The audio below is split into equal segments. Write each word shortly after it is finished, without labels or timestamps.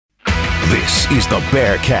This is the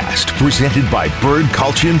Bearcast, presented by Bird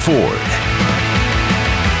Kultgen Ford.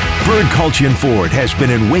 Bird Kultgen Ford has been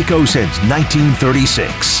in Waco since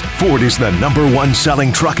 1936. Ford is the #1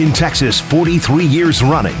 selling truck in Texas 43 years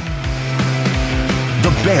running.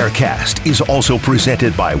 The Bearcast is also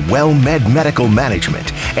presented by WellMed Medical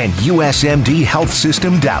Management and USMD Health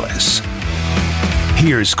System Dallas.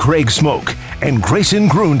 Here's Craig Smoke and Grayson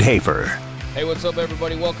Grundhafer. Hey, what's up,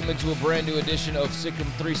 everybody? Welcome into a brand new edition of Sikkim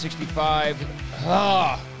 365.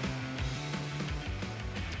 One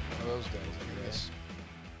of those days, I guess.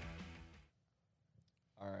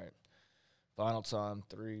 All right. Final time.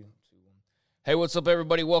 3, 2, 1. Hey, what's up,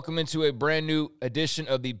 everybody? Welcome into a brand new edition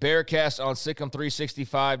of the Bearcast on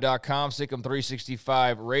Sikkim365.com,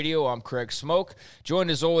 Sikkim365 Radio. I'm Craig Smoke,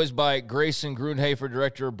 joined as always by Grayson Grundhafer,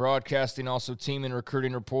 Director of Broadcasting, also team and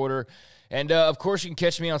recruiting reporter. And, of course, you can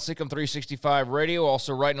catch me on Sikkim365 Radio,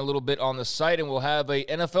 also writing a little bit on the site, and we'll have a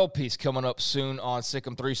NFL piece coming up soon on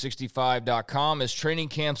Sikkim365.com as training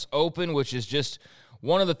camps open, which is just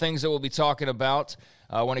one of the things that we'll be talking about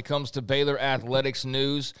when it comes to Baylor athletics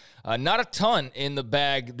news. Not a ton in the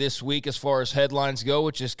bag this week as far as headlines go,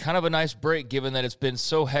 which is kind of a nice break given that it's been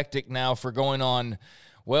so hectic now for going on,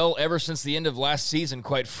 well, ever since the end of last season,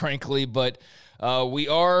 quite frankly, but we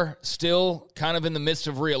are still kind of in the midst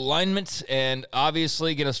of realignment and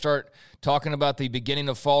obviously going to start talking about the beginning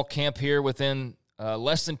of fall camp here within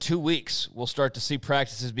less than 2 weeks. We'll start to see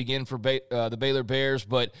practices begin for the Baylor Bears,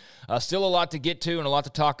 but still a lot to get to and a lot to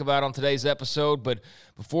talk about on today's episode. But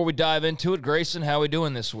before we dive into it, Grayson, how are we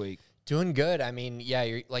doing this week? Doing good. I mean,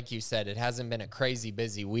 yeah, like you said, it hasn't been a crazy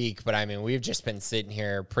busy week, but I mean, we've just been sitting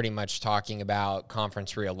here pretty much talking about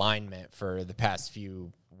conference realignment for the past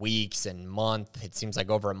few weeks and month. It seems like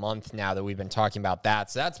over a month now that we've been talking about that.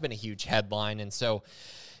 So that's been a huge headline. And so,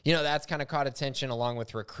 you know, that's kind of caught attention along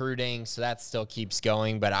with recruiting. So that still keeps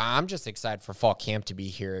going. But I'm just excited for fall camp to be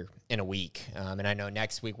here in a week. And I know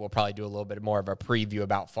next week we'll probably do a little bit more of a preview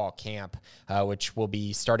about fall camp, which will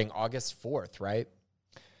be starting August 4th, right?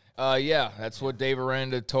 Yeah, that's what Dave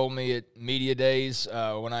Aranda told me at Media Days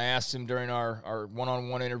when I asked him during our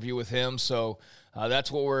one-on-one interview with him. So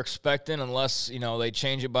that's what we're expecting unless, you know, they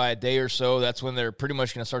change it by a day or so. That's when they're pretty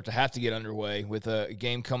much going to start to have to get underway with a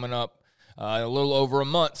game coming up a little over a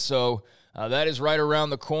month. So that is right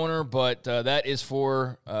around the corner, but that is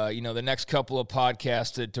for, the next couple of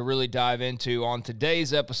podcasts to really dive into. On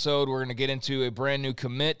today's episode, we're going to get into a brand new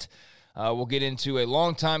commit. We'll get into a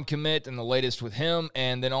long-time commit and the latest with him,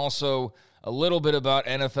 and then also a little bit about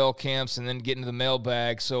NFL camps and then get into the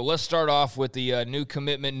mailbag. So let's start off with the new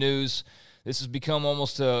commitment news. This has become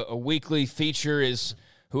almost a weekly feature is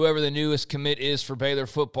whoever the newest commit is for Baylor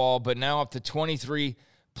football, but now up to 23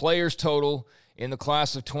 players total in the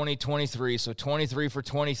class of 2023, so 23 for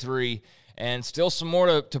 23, and still some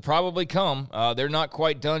more to probably come. They're not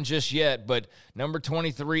quite done just yet, but number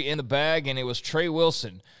 23 in the bag, and it was Trey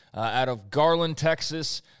Wilson out of Garland,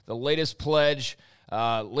 Texas, the latest pledge.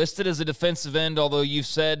 Listed as a defensive end, although you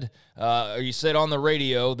said on the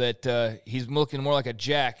radio that he's looking more like a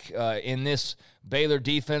jack in this Baylor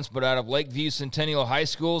defense, but out of Lakeview Centennial High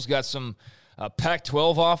School's got some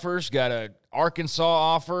Pac-12 offers, got a Arkansas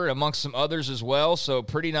offer amongst some others as well, so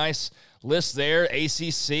pretty nice list there.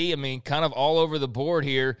 ACC, I mean, kind of all over the board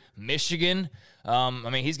here. Michigan,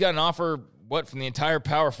 he's got an offer, from the entire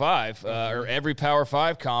Power 5 or every Power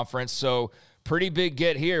 5 conference, so pretty big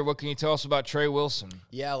get here. What can you tell us about Trey Wilson?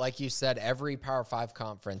 Yeah, like you said, every Power 5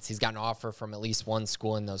 conference, he's got an offer from at least one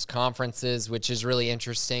school in those conferences, which is really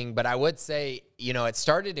interesting. But I would say, you know, it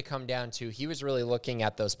started to come down to he was really looking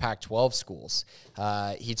at those Pac-12 schools.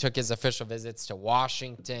 He took his official visits to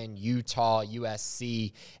Washington, Utah,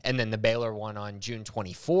 USC, and then the Baylor one on June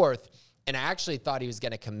 24th. And I actually thought he was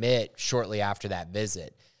going to commit shortly after that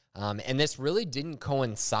visit. And this really didn't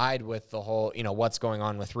coincide with the whole, you know, what's going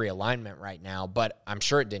on with realignment right now, but I'm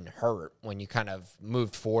sure it didn't hurt when you kind of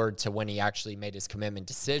moved forward to when he actually made his commitment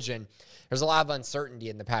decision. There's a lot of uncertainty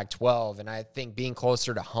in the Pac-12, and I think being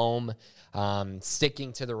closer to home,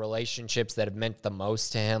 sticking to the relationships that have meant the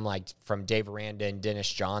most to him, like from Dave Aranda and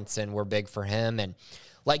Dennis Johnson, were big for him. And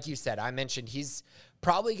like you said, I mentioned he's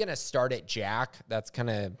probably going to start at Jack. That's kind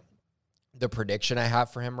of the prediction I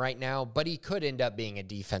have for him right now, but he could end up being a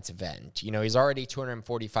defensive end. You know, he's already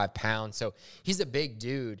 245 pounds, so he's a big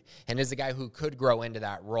dude and is a guy who could grow into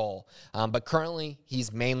that role. But currently,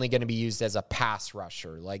 he's mainly going to be used as a pass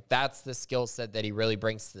rusher. Like, that's the skill set that he really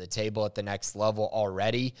brings to the table at the next level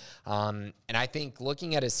already. And I think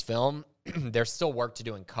looking at his film, there's still work to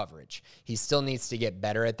do in coverage. He still needs to get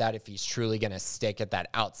better at that if he's truly going to stick at that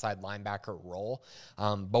outside linebacker role.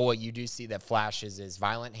 But what you do see that flashes is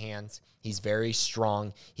violent hands. He's very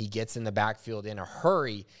strong. He gets in the backfield in a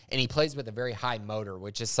hurry, and he plays with a very high motor,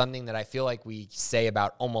 which is something that I feel like we say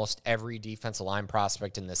about almost every defensive line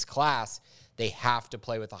prospect in this class. They have to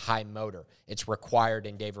play with a high motor. It's required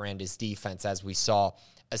in Dave Aranda's defense, as we saw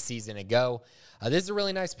a season ago. This is a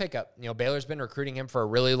really nice pickup. Baylor's been recruiting him for a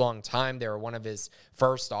really long time. They were one of his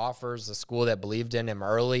first offers, a school that believed in him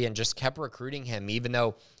early and just kept recruiting him, even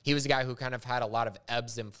though he was a guy who kind of had a lot of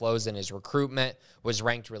ebbs and flows in his recruitment, was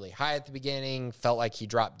ranked really high at the beginning, felt like he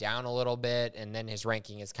dropped down a little bit, and then his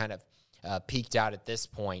ranking is kind of peaked out at this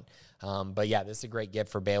point. But yeah, this is a great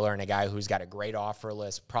gift for Baylor and a guy who's got a great offer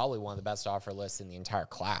list, probably one of the best offer lists in the entire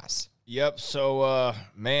class. Yep. So,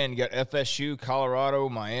 you got FSU, Colorado,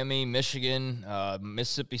 Miami, Michigan,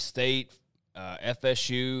 Mississippi State,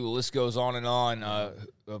 FSU. The list goes on and on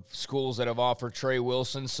of schools that have offered Trey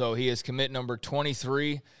Wilson. So he is commit number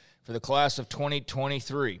 23 for the class of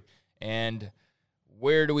 2023. And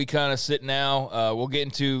where do we kind of sit now? We'll get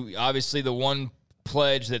into, obviously, the one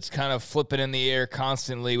pledge that's kind of flipping in the air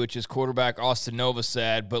constantly, which is quarterback Austin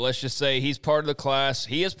Novosad. But let's just say he's part of the class.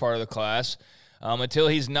 He is part of the class. Until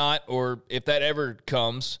he's not, or if that ever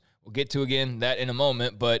comes, we'll get to, again, that in a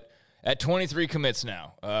moment. But at 23 commits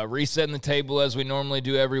now, resetting the table as we normally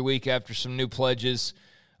do every week after some new pledges,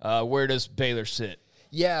 where does Baylor sit?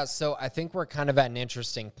 Yeah, so I think we're kind of at an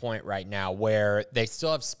interesting point right now where they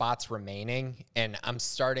still have spots remaining, and I'm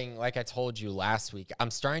starting, like I told you last week,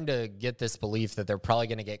 I'm starting to get this belief that they're probably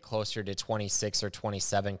going to get closer to 26 or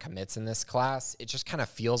 27 commits in this class. It just kind of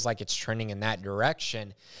feels like it's trending in that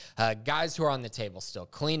direction. Guys who are on the table still,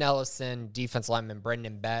 Colleen Ellison, defense lineman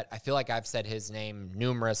Brendan Bett. I feel like I've said his name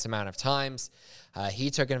numerous amount of times. He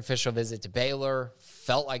took an official visit to Baylor,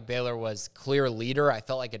 felt like Baylor was clear leader. I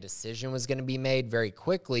felt like a decision was going to be made very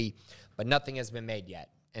quickly, but nothing has been made yet.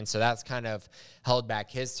 And so that's kind of held back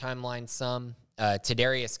his timeline some.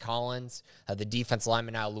 Tadarius Collins, the defense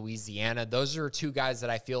lineman out of Louisiana. Those are two guys that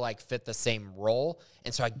I feel like fit the same role.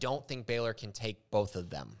 And so I don't think Baylor can take both of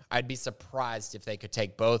them. I'd be surprised if they could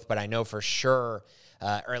take both, but I know for sure,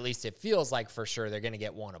 or at least it feels like for sure, they're going to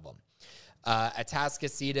get one of them.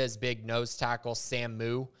 Atascocita's big nose tackle, Sam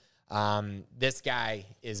Moo. This guy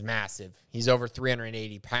is massive. He's over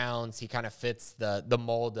 380 pounds. He kind of fits the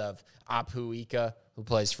mold of Apu Ika, who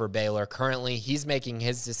plays for Baylor currently. He's making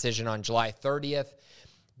his decision on July 30th.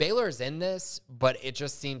 Baylor's in this, but it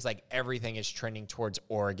just seems like everything is trending towards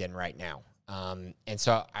Oregon right now. And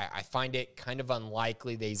so I find it kind of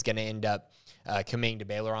unlikely that he's going to end up committing to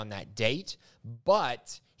Baylor on that date,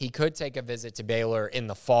 but he could take a visit to Baylor in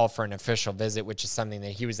the fall for an official visit, which is something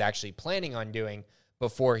that he was actually planning on doing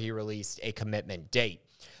before he released a commitment date.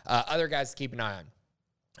 Other guys to keep an eye on.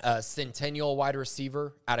 Centennial wide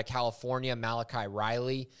receiver out of California, Malachi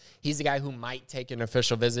Riley. He's a guy who might take an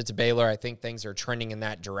official visit to Baylor. I think things are trending in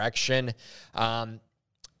that direction.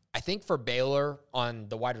 I think for Baylor on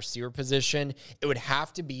the wide receiver position, it would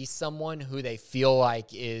have to be someone who they feel like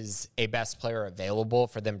is a best player available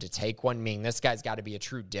for them to take one, meaning this guy's got to be a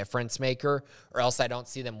true difference maker, or else I don't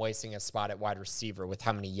see them wasting a spot at wide receiver with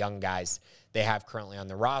how many young guys they have currently on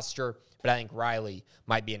the roster. But I think Riley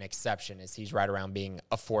might be an exception as he's right around being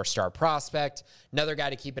a 4-star prospect. Another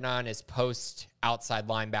guy to keep an eye on is post outside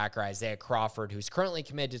linebacker Isaiah Crawford, who's currently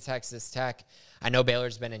committed to Texas Tech. I know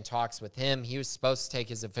Baylor's been in talks with him. He was supposed to take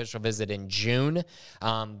his official visit in June,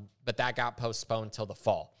 but that got postponed till the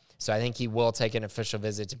fall. So I think he will take an official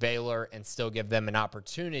visit to Baylor and still give them an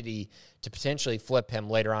opportunity to potentially flip him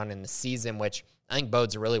later on in the season, which I think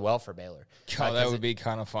bodes really well for Baylor. Oh, that would be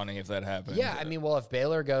kind of funny if that happened. Yeah, I mean, well, if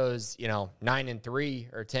Baylor goes,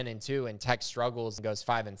 9-3 or 10-2, and Tech struggles and goes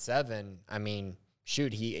 5-7, I mean,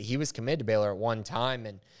 shoot, he was committed to Baylor at one time,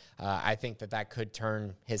 and I think that could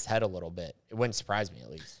turn his head a little bit. It wouldn't surprise me,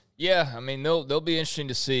 at least. Yeah, I mean, they'll be interesting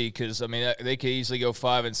to see because, I mean, they could easily go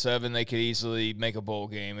 5-7. They could easily make a bowl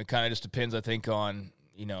game. It kind of just depends, I think, on,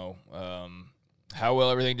 how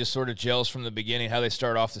well everything just sort of gels from the beginning, how they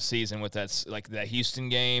start off the season with that Houston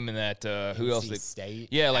game and that who else? State.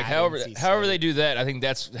 Yeah, like however they do that, I think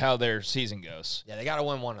that's how their season goes. Yeah, they got to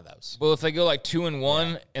win one of those. Well, if they go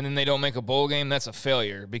 2-1 and then they don't make a bowl game, that's a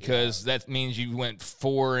failure because that means you went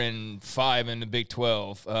 4-5 in the Big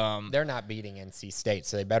 12. They're not beating NC State,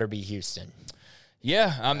 so they better be Houston.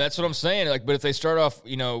 Yeah, that's what I'm saying. But if they start off,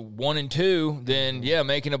 1-2, then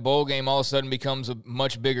making a bowl game all of a sudden becomes a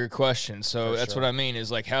much bigger question. So that's what I mean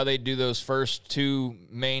is how they do those first two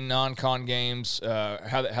main non-con games,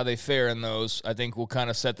 how they fare in those. I think will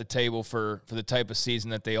kind of set the table for the type of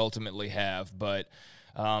season that they ultimately have. But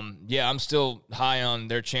yeah, I'm still high on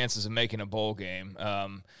their chances of making a bowl game.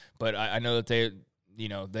 But I know that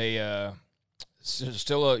they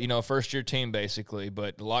still a first-year team basically,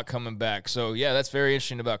 but a lot coming back. So, yeah, that's very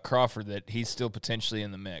interesting about Crawford that he's still potentially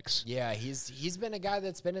in the mix. Yeah, he's been a guy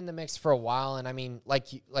that's been in the mix for a while, and I mean, like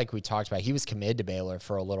we talked about, he was committed to Baylor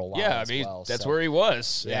for a little while. Yeah, that's where he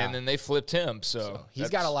was, yeah. And then they flipped him. So he's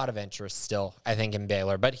got a lot of interest still, I think, in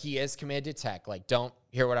Baylor, but he is committed to Tech. Like, don't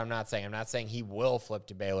hear what I'm not saying. I'm not saying he will flip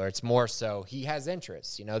to Baylor. It's more so he has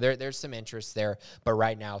interest. There's some interest there, but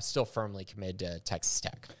right now still firmly committed to Texas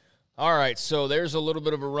Tech. All right, so there's a little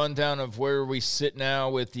bit of a rundown of where we sit now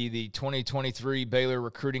with the 2023 Baylor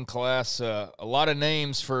recruiting class. A lot of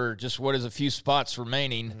names for just what is a few spots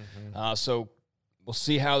remaining. So we'll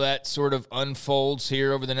see how that sort of unfolds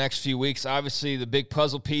here over the next few weeks. Obviously, the big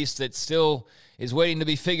puzzle piece that still is waiting to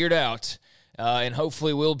be figured out, and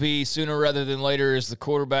hopefully will be sooner rather than later, is the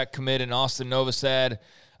quarterback commit in Austin Novosad.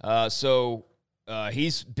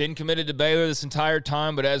 He's been committed to Baylor this entire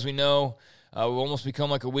time, but as we know, we've almost become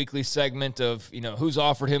like a weekly segment of, who's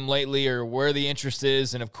offered him lately or where the interest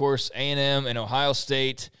is. And, of course, A&M and Ohio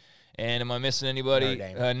State, and am I missing anybody?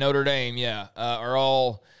 Notre Dame, yeah, are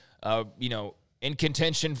all, in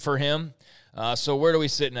contention for him. So where do we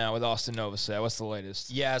sit now with Austin Novosad? What's the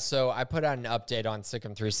latest? Yeah, so I put out an update on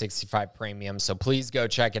Sikkim 365 Premium, so please go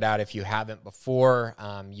check it out if you haven't before.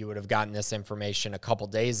 You would have gotten this information a couple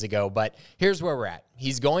days ago, but here's where we're at.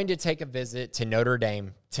 He's going to take a visit to Notre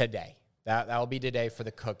Dame today. That'll be today for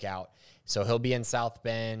the cookout. So he'll be in South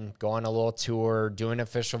Bend, go on a little tour, do an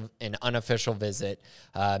unofficial visit,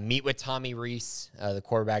 meet with Tommy Rees, the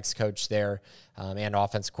quarterback's coach there, and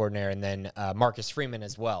offense coordinator, and then Marcus Freeman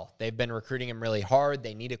as well. They've been recruiting him really hard.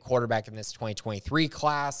 They need a quarterback in this 2023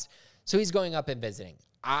 class, so he's going up and visiting.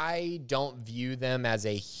 I don't view them as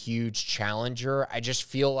a huge challenger. I just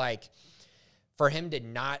feel like for him to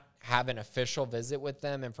not have an official visit with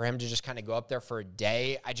them and for him to just kind of go up there for a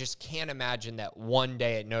day, I just can't imagine that one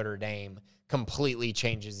day at Notre Dame completely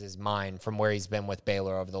changes his mind from where he's been with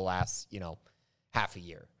Baylor over the last, half a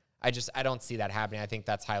year. I don't see that happening. I think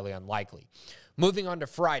that's highly unlikely. Moving on to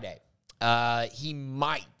Friday, he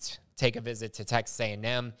might take a visit to Texas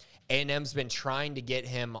A&M. A&M's been trying to get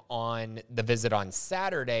him on the visit on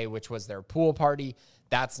Saturday, which was their pool party.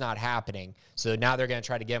 That's not happening. So now they're going to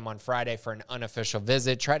try to get him on Friday for an unofficial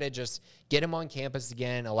visit, try to just get him on campus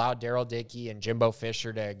again, allow Daryl Dickey and Jimbo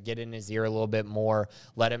Fisher to get in his ear a little bit more,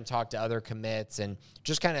 let him talk to other commits, and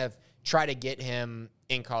just kind of try to get him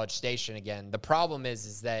in College Station again. The problem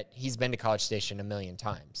is that he's been to College Station a million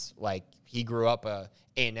times. Like, he grew up a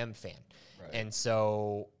A&M fan. Right. And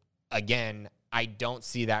so, again, I don't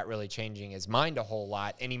see that really changing his mind a whole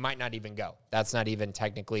lot, and he might not even go. That's not even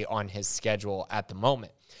technically on his schedule at the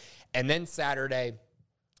moment. And then Saturday,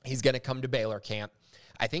 he's going to come to Baylor camp.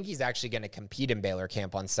 I think he's actually going to compete in Baylor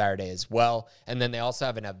camp on Saturday as well. And then they also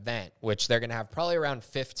have an event, which they're going to have probably around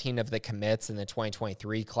 15 of the commits in the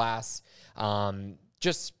 2023 class,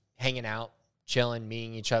 just hanging out, chilling,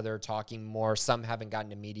 meeting each other, talking more. Some haven't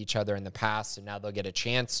gotten to meet each other in the past, and now they'll get a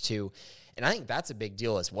chance to. And I think that's a big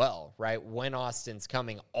deal as well, right? When Austin's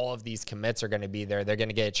coming, all of these commits are going to be there. They're going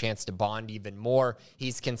to get a chance to bond even more.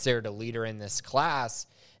 He's considered a leader in this class.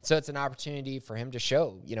 So it's an opportunity for him to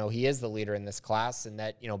show, he is the leader in this class and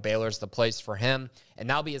that, Baylor's the place for him. And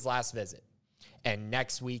that'll be his last visit. And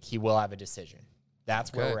next week, he will have a decision.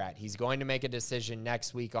 That's where we're at. He's going to make a decision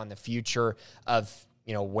next week on the future of,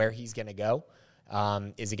 where he's going to go.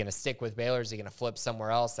 Is he going to stick with Baylor? Is he going to flip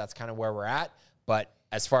somewhere else? That's kind of where we're at. But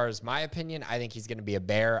as far as my opinion, I think he's going to be a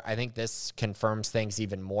Bear. I think this confirms things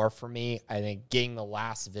even more for me. I think getting the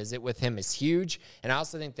last visit with him is huge. And I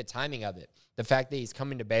also think the timing of it, the fact that he's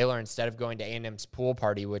coming to Baylor instead of going to A&M's pool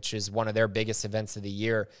party, which is one of their biggest events of the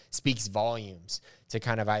year, speaks volumes to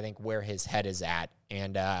kind of, I think, where his head is at.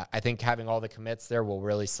 And I think having all the commits there will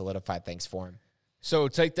really solidify things for him. So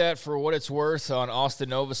take that for what it's worth on Austin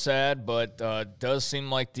Novosad, but does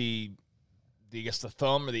seem like the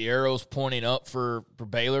thumb or the arrow's pointing up for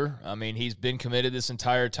Baylor. I mean, he's been committed this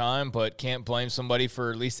entire time, but can't blame somebody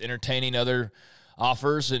for at least entertaining other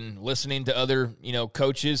offers and listening to other,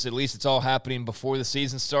 coaches. At least it's all happening before the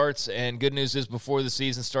season starts. And good news is before the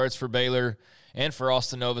season starts for Baylor and for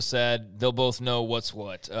Austin Novosad, they'll both know what's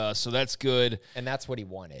what. So that's good. And that's what he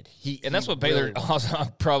wanted. That's what Baylor really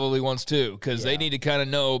probably wants too, because they need to kind of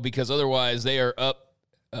know, because otherwise they are up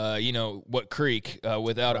what Creek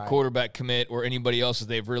without a quarterback commit or anybody else that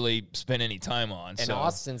they've really spent any time on. And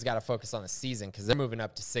Austin's got to focus on the season because they're moving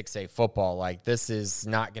up to 6A football. Like, this is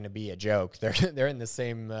not going to be a joke. They're in the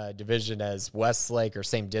same division as Westlake, or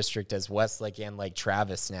same district as Westlake and Lake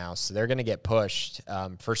Travis now. So they're going to get pushed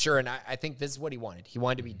for sure. And I think this is what he wanted. He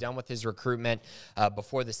wanted to be done with his recruitment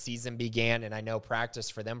before the season began. And I know practice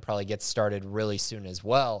for them probably gets started really soon as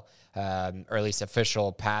well, or at least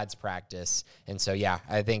official pads practice. And so, yeah,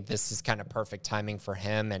 I think this is kind of perfect timing for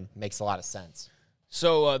him and makes a lot of sense.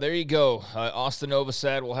 So there you go. Austin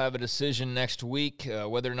Novosad will have a decision next week.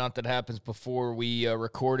 Whether or not that happens before we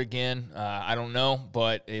record again, I don't know.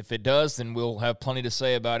 But if it does, then we'll have plenty to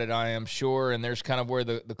say about it, I am sure. And there's kind of where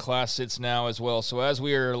the class sits now as well. So as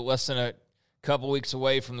we are less than a couple weeks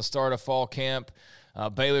away from the start of fall camp,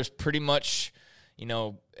 Baylor's pretty much,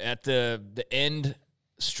 at the end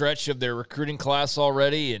stretch of their recruiting class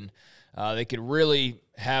already, and they could really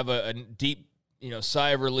have a deep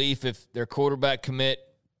sigh of relief if their quarterback commit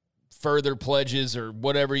further pledges, or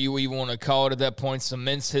whatever you even want to call it at that point,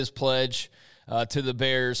 cements his pledge to the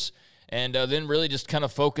Bears, and then really just kind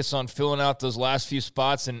of focus on filling out those last few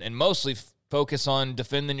spots, and mostly focus on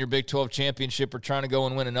defending your Big 12 championship or trying to go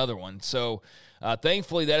and win another one. So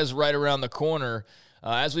thankfully that is right around the corner.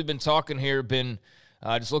 As we've been talking here,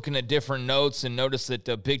 just looking at different notes, and noticed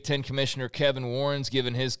that Big Ten Commissioner Kevin Warren's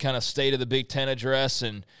given his kind of State of the Big Ten address,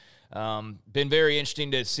 and been very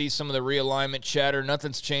interesting to see some of the realignment chatter.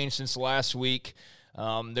 Nothing's changed since last week.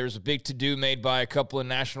 There's a big to-do made by a couple of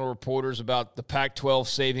national reporters about the Pac-12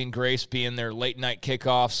 saving grace being their late-night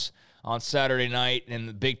kickoffs on Saturday night, and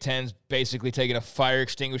the Big Ten's basically taking a fire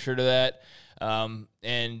extinguisher to that,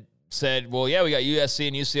 and said, well, yeah, we got USC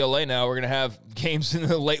and UCLA now. We're going to have games in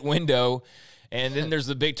the late window. And then there's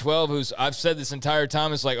the Big 12, who's, I've said this entire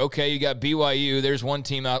time, it's like, okay, you got BYU, there's one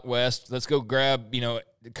team out west, let's go grab, a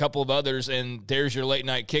couple of others, and there's your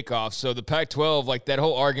late-night kickoff. So the Pac-12, like, that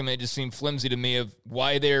whole argument just seemed flimsy to me of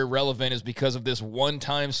why they're relevant is because of this one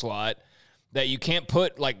time slot that you can't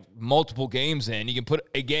put, like, multiple games in. You can put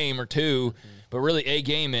a game or two, but really a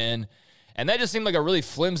game in. And that just seemed like a really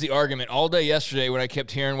flimsy argument all day yesterday when I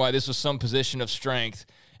kept hearing why this was some position of strength.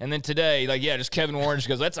 And then today, just Kevin Warren just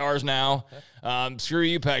goes, that's ours now. Screw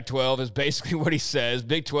you, Pac-12, is basically what he says.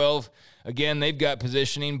 Big 12, again, they've got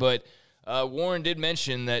positioning, but Warren did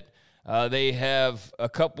mention that they have a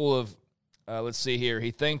couple of, let's see here, he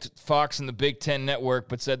thanked Fox and the Big Ten Network,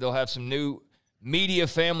 but said they'll have some new media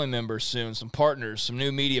family members soon, some partners, some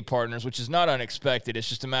new media partners, which is not unexpected. It's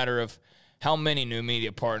just a matter of how many new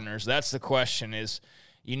media partners. That's the question is,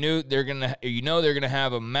 they're gonna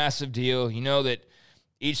have a massive deal. You know that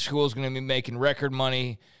each school is going to be making record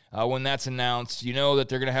money when that's announced. You know that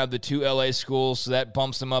they're going to have the two LA schools, so that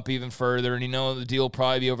bumps them up even further. And the deal will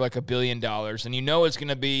probably be over like $1 billion. And it's going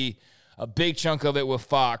to be a big chunk of it with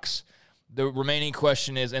Fox. The remaining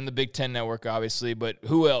question is, and the Big Ten Network, obviously, but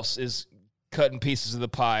who else is cutting pieces of the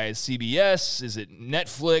pie? Is CBS? Is it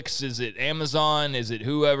Netflix? Is it Amazon? Is it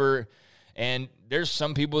whoever? And there's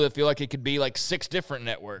some people that feel like it could be like 6 different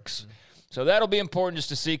networks. So that'll be important just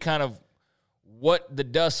to see kind of what the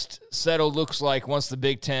dust settle looks like once the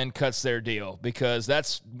Big Ten cuts their deal, because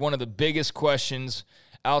that's one of the biggest questions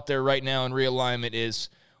out there right now in realignment is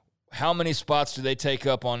how many spots do they take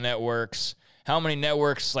up on networks? How many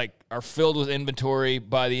networks are filled with inventory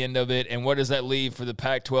by the end of it? And what does that leave for the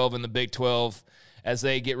Pac-12 and the Big 12 as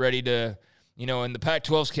they get ready to, in the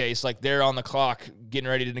Pac-12's case, they're on the clock getting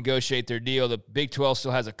ready to negotiate their deal. The Big 12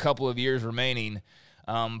 still has a couple of years remaining,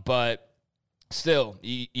 but still,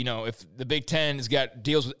 if the Big Ten has got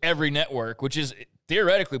deals with every network, which is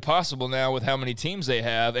theoretically possible now with how many teams they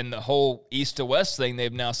have and the whole East to West thing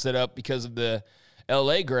they've now set up because of the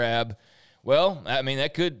LA grab, well, I mean,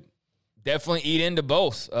 that could definitely eat into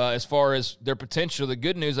both as far as their potential. The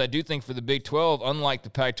good news, I do think, for the Big 12, unlike the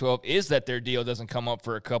Pac-12, is that their deal doesn't come up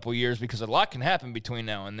for a couple years because a lot can happen between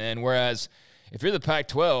now and then, whereas if you're the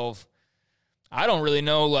Pac-12, I don't really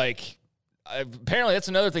know, apparently that's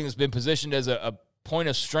another thing that's been positioned as a point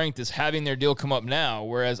of strength is having their deal come up now,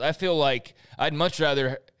 whereas I feel like I'd much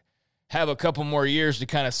rather have a couple more years to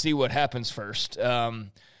kind of see what happens first.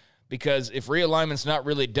 Because if realignment's not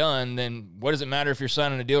really done, then what does it matter if you're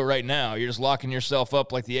signing a deal right now? You're just locking yourself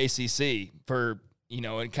up like the ACC for,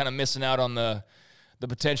 and kind of missing out on the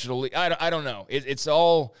potential. I don't know. It's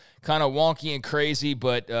all kind of wonky and crazy,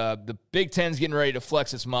 but the Big Ten's getting ready to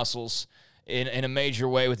flex its muscles in a major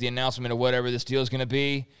way with the announcement of whatever this deal is going to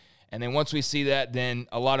be. And then once we see that, then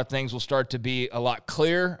a lot of things will start to be a lot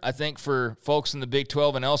clearer, I think, for folks in the Big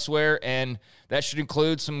 12 and elsewhere. And that should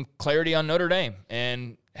include some clarity on Notre Dame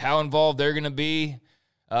and how involved they're going to be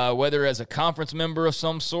whether as a conference member of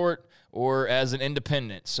some sort or as an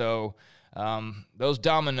independent. So those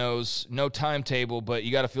dominoes, no timetable, but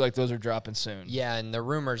you got to feel like those are dropping soon. Yeah, and the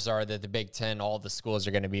rumors are that the Big Ten, all the schools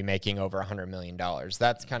are going to be making over $100 million.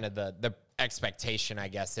 That's kind of the expectation, I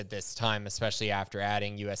guess, at this time, especially after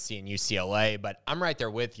adding USC and UCLA. But I'm right there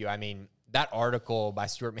with you. I mean, that article by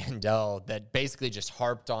Stuart Mandel that basically just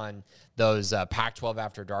harped on those Pac-12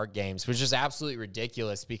 After Dark games was just absolutely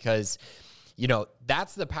ridiculous because, you know,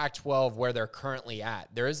 that's the Pac-12 where they're currently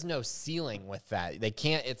at. There is no ceiling with that. They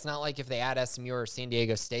can't, it's not like if they add SMU or San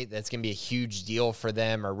Diego State, that's going to be a huge deal for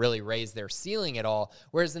them or really raise their ceiling at all.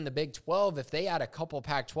 Whereas in the Big 12, if they add a couple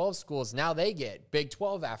Pac-12 schools, now they get Big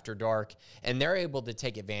 12 After Dark, and they're able to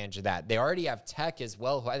take advantage of that. They already have Tech as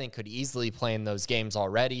well, who I think could easily play in those games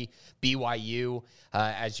already. BYU,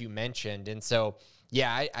 as you mentioned. And so,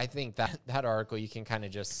 yeah, I think that article you can kind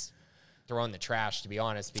of just throw in the trash, to be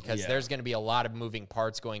honest, because there's going to be a lot of moving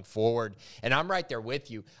parts going forward. And I'm right there with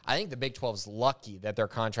you. I think the Big 12 is lucky that their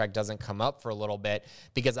contract doesn't come up for a little bit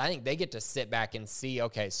because I think they get to sit back and see,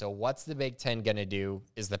 okay, so what's the Big 10 going to do?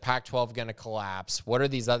 Is the Pac-12 going to collapse? What are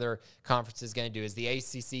these other conferences going to do? Is the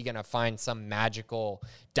ACC going to find some magical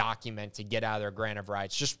document to get out of their grant of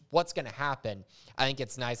rights? Just what's going to happen? I think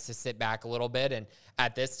it's nice to sit back a little bit. And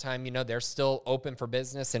at this time, you know, they're still open for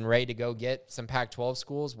business and ready to go get some Pac-12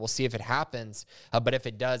 schools. We'll see if it happens. But if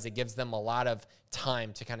it does, it gives them a lot of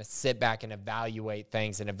time to kind of sit back and evaluate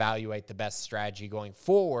things and evaluate the best strategy going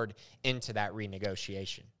forward into that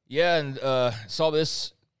renegotiation. Yeah, and saw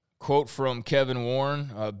this quote from Kevin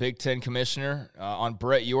Warren, Big Ten commissioner, on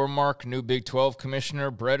Brett Yormark, new Big 12 commissioner.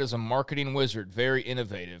 Brett is a marketing wizard, very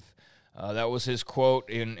innovative. That was his quote,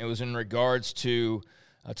 and it was in regards to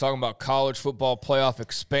talking about college football playoff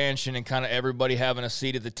expansion and kind of everybody having a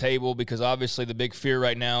seat at the table, because obviously the big fear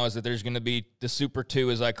right now is that there's going to be the Super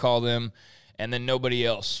Two, as I call them, and then nobody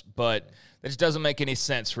else. But that just doesn't make any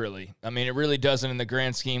sense, really. I mean, it really doesn't in the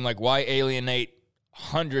grand scheme. Like, why alienate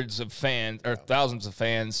hundreds of fans or thousands of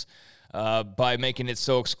fans by making it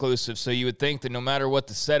so exclusive? So you would think that no matter what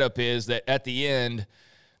the setup is, that at the end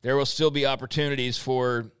there will still be opportunities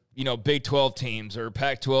for, you know, Big 12 teams or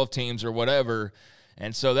Pac-12 teams or whatever.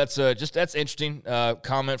 And so that's interesting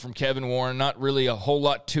comment from Kevin Warren. Not really a whole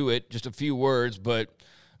lot to it, just a few words, but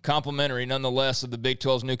complimentary nonetheless of the Big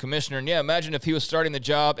 12's new commissioner. And yeah, imagine if he was starting the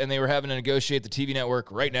job and they were having to negotiate the TV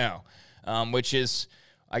network right now, which is,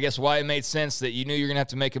 I guess, why it made sense that you knew you're going to have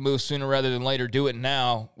to make a move sooner rather than later. Do it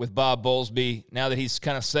now with Bob Bowlesby, now that he's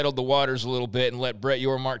kind of settled the waters a little bit, and let Brett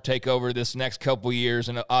Yormark take over this next couple years,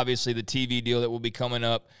 and obviously the TV deal that will be coming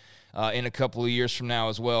up in a couple of years from now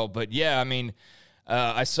as well. But yeah, I mean,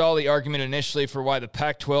 I saw the argument initially for why the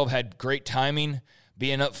Pac-12 had great timing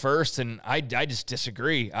being up first, and I just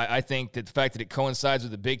disagree. I think that the fact that it coincides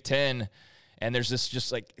with the Big Ten, and there's this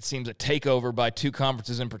just like, it seems a takeover by two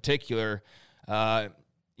conferences in particular,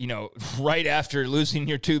 you know, right after losing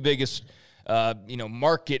your two biggest, you know,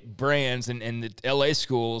 market brands and the LA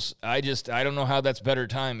schools, I don't know how that's better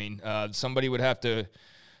timing. Somebody would have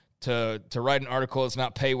to write an article that's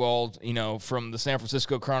not paywalled, you know, from the San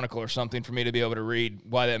Francisco Chronicle or something for me to be able to read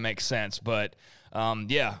why that makes sense. But,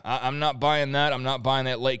 yeah, I'm not buying that. I'm not buying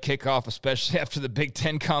that late kickoff, especially after the Big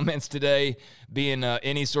Ten comments today being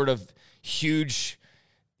any sort of huge,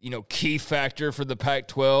 you know, key factor for the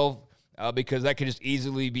Pac-12, because that could just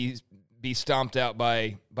easily be stomped out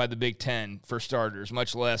by the Big Ten for starters,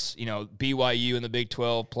 much less, you know, BYU and the Big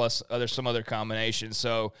 12 plus some other combinations.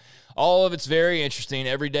 So all of it's very interesting.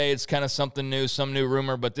 Every day it's kind of something new, some new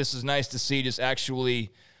rumor, but this is nice to see just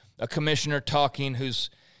actually a commissioner talking who's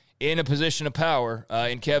in a position of power,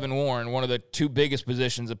 in Kevin Warren, one of the two biggest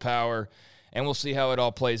positions of power, and we'll see how it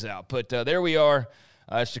all plays out. But there we are.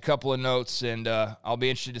 Just a couple of notes, and I'll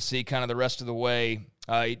be interested to see kind of the rest of the way.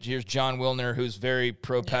 Here's John Wilner, who's very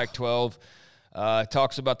pro Pac-12,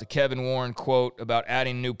 talks about the Kevin Warren quote about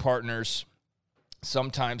adding new partners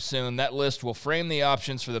sometime soon. That list will frame the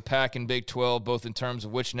options for the Pac and Big 12, both in terms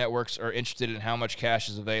of which networks are interested in how much cash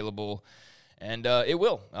is available. And it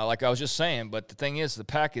will, like I was just saying. But the thing is, the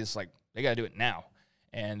Pac is like, they got to do it now.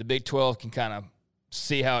 And the Big 12 can kind of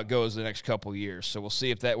see how it goes the next couple of years. So we'll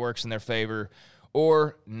see if that works in their favor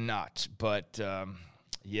or not. But,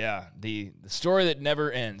 yeah, the story that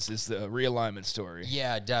never ends is the realignment story.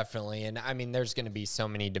 Yeah, definitely. And, I mean, there's going to be so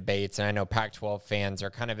many debates. And I know Pac-12 fans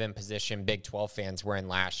are kind of in position Big 12 fans were in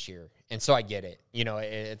last year. And so I get it. You know,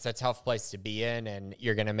 it's a tough place to be in, and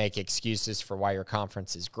you're going to make excuses for why your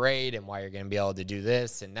conference is great and why you're going to be able to do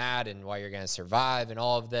this and that and why you're going to survive and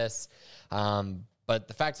all of this. But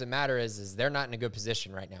the fact of the matter is they're not in a good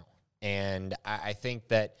position right now. And I think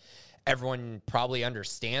that everyone probably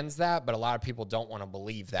understands that, but a lot of people don't want to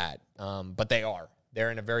believe that. But they are. They're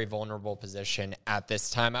in a very vulnerable position at this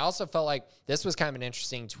time. I also felt like this was kind of an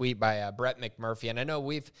interesting tweet by Brett McMurphy. And I know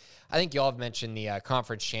I think you all have mentioned the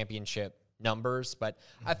conference championship numbers, but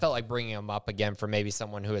I felt like bringing them up again for maybe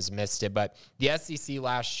someone who has missed it. But the SEC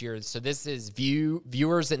last year, so this is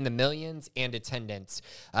viewers in the millions and attendance.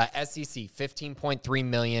 SEC, 15.3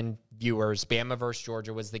 million viewers. Bama versus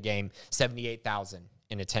Georgia was the game, 78,000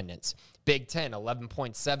 in attendance. Big Ten,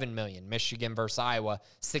 11.7 million. Michigan versus Iowa,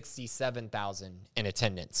 67,000 in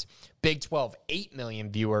attendance. Big 12, 8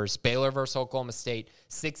 million viewers. Baylor versus Oklahoma State,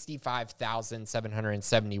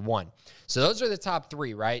 65,771. So those are the top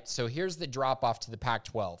three, right? So here's the drop off to the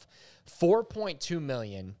Pac-12. 4.2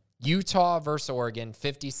 million. Utah versus Oregon,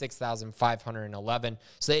 56,511.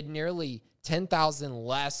 So they had nearly 10,000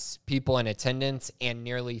 less people in attendance and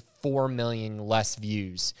nearly 4 million less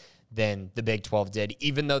views than the Big 12 did,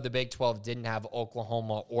 even though the Big 12 didn't have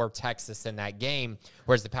Oklahoma or Texas in that game,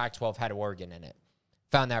 whereas the Pac-12 had Oregon in it.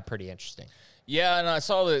 Found that pretty interesting. Yeah, and I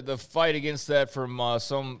saw the fight against that from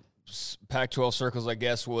some Pac-12 circles, I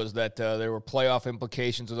guess, was that there were playoff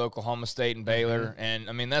implications with Oklahoma State and Baylor. And,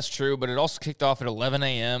 I mean, that's true, but it also kicked off at 11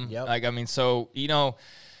 a.m. Yep. Like, I mean, so, you know,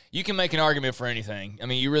 you can make an argument for anything. I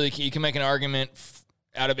mean, you can make an argument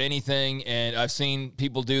out of anything, and I've seen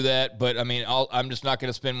people do that, but I mean, I'm just not going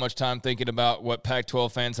to spend much time thinking about what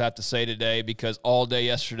Pac-12 fans have to say today, because all day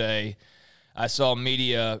yesterday I saw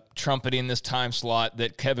media trumpeting this time slot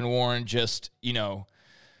that Kevin Warren just, you know,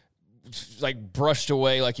 like brushed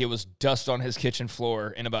away like it was dust on his kitchen floor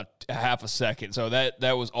in about a half a second. So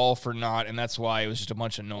that was all for naught, and that's why it was just a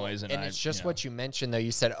bunch of noise. And it's just what you mentioned, though.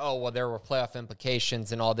 You said, oh, well, there were playoff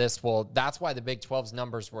implications and all this. Well, that's why the Big 12's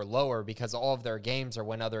numbers were lower, because all of their games are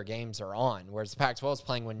when other games are on, whereas the Pac-12 is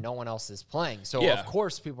playing when no one else is playing. So, of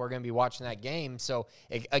course, people are going to be watching that game. So,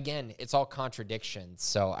 again, it's all contradictions.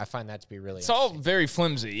 So I find that to be really interesting. All very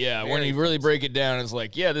flimsy, yeah. When you really break it down, it's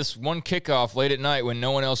like, yeah, this one kickoff late at night when no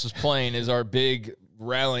one else is playing is our big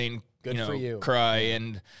rallying cry.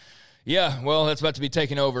 And yeah, well, that's about to be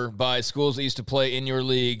taken over by schools that used to play in your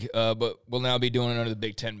league, but will now be doing it under the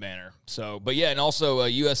Big Ten banner. So, but yeah, and also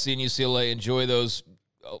USC and UCLA enjoy those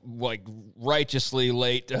like righteously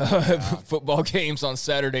late football games on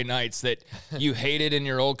Saturday nights that you hated in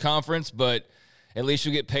your old conference, but at least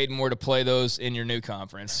you get paid more to play those in your new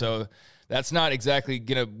conference. So that's not exactly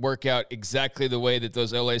going to work out exactly the way that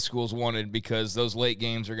those LA schools wanted, because those late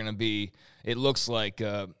games are going to be, it looks like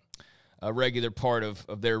a regular part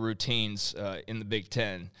of their routines in the Big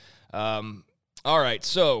Ten. All right,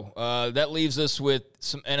 so that leaves us with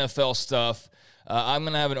some NFL stuff. I'm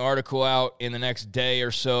going to have an article out in the next day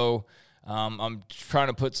or so. I'm trying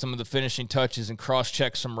to put some of the finishing touches and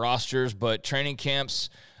cross-check some rosters, but training camps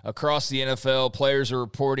across the NFL, players are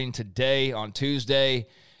reporting today on Tuesday.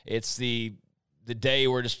 It's the day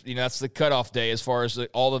where just, you know, that's the cutoff day as far as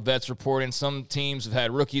all the vets reporting. Some teams have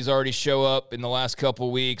had rookies already show up in the last couple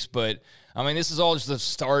of weeks, but, I mean, this is all just the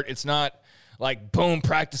start. It's not like boom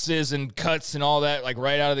practices and cuts and all that, like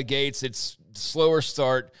right out of the gates. It's slower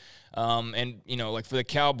start. And, you know, like for the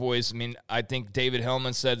Cowboys, I mean, I think David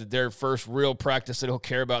Hellman said that their first real practice that he'll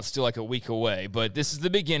care about is still like a week away, but this is the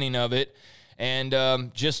beginning of it.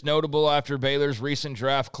 And just notable after Baylor's recent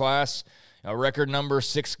draft class, a record number,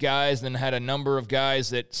 6 guys, then had a number of guys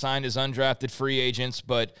that signed as undrafted free agents.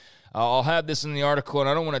 But I'll have this in the article, and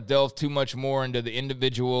I don't want to delve too much more into the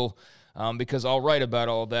individual because I'll write about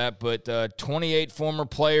all that. But 28 former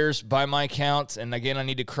players by my count, and again, I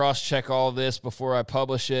need to cross-check all of this before I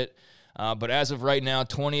publish it. But as of right now,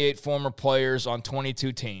 28 former players on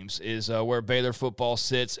 22 teams is where Baylor football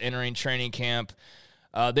sits entering training camp.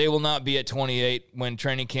 They will not be at 28 when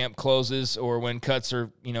training camp closes or when cuts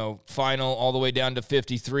are, you know, final all the way down to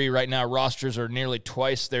 53. Right now, rosters are nearly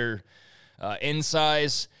twice their in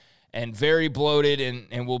size and very bloated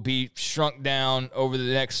and will be shrunk down over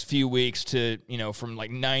the next few weeks to, you know, from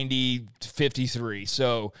like 90 to 53.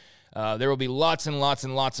 So there will be lots and lots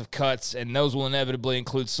and lots of cuts, and those will inevitably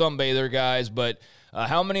include some Baylor guys. But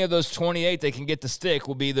how many of those 28 they can get to stick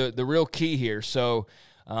will be the real key here. So,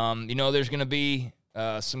 you know, there's going to be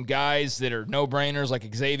some guys that are no-brainers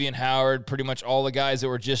like Xavier Howard, pretty much all the guys that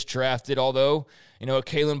were just drafted, although, you know,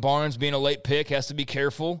 Kalen Barnes being a late pick has to be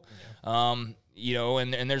careful. You know,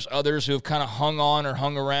 and there's others who have kind of hung on or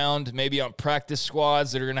hung around maybe on practice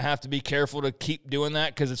squads that are going to have to be careful to keep doing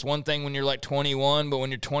that, because it's one thing when you're like 21, but when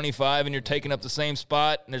you're 25 and you're taking up the same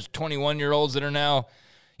spot and there's 21-year-olds that are now,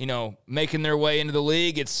 you know, making their way into the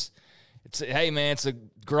league, it's hey, man, it's a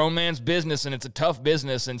grown man's business, and it's a tough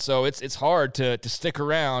business, and so it's hard to stick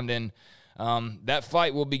around. And That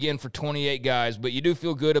fight will begin for 28 guys, but you do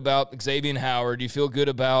feel good about Xavier Howard. You feel good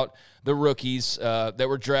about the rookies that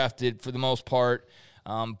were drafted for the most part.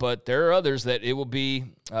 But there are others that it will be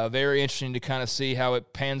very interesting to kind of see how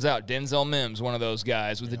it pans out. Denzel Mims, one of those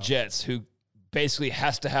guys with the Jets, who basically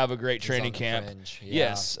has to have a great training camp. Fringe, yeah.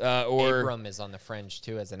 Yes. Or Abram is on the fringe,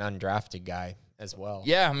 too, as an undrafted guy as well.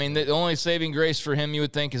 Yeah, I mean, the only saving grace for him, you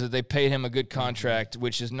would think, is that they paid him a good contract,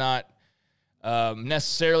 which is not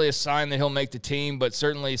necessarily a sign that he'll make the team, but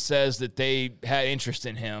certainly says that they had interest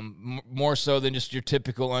in him, more so than just your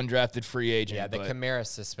typical undrafted free agent. Yeah, the Kamara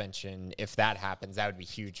suspension, if that happens, that would be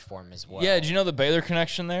huge for him as well. Yeah, did you know the Baylor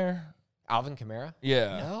connection there? Alvin Kamara?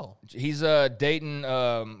 Yeah. No. He's dating,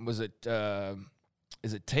 is it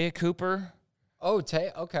Taya Cooper? Oh,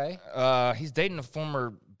 okay. He's dating a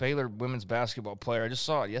former Baylor women's basketball player. I just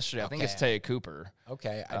saw it yesterday. I think it's Taya Cooper.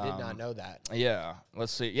 Okay, I did not know that. Yeah,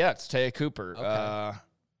 let's see. Yeah, it's Taya Cooper. Okay.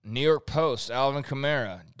 New York Post, Alvin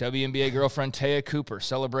Kamara, WNBA girlfriend Taya Cooper,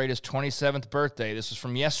 celebrate his 27th birthday. This is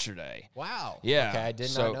from yesterday. Wow. Yeah. Okay, I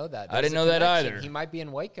did not know that. I didn't know that either. He might be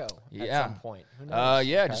in Waco at some point. Who knows?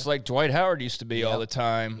 Yeah, Okay. just like Dwight Howard used to be all the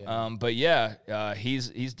time. Yeah. But yeah, he's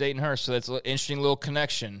dating her, so that's an interesting little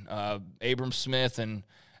connection. Abram Smith and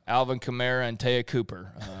Alvin Kamara and Taya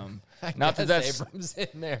Cooper. Not that that's Abrams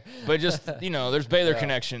in there, but just, there's Baylor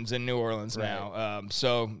connections in New Orleans now.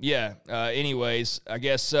 So, yeah, anyways, I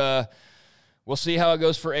guess we'll see how it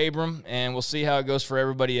goes for Abram, and we'll see how it goes for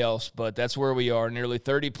everybody else. But that's where we are, nearly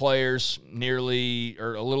 30 players,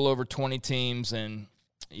 or a little over 20 teams, and,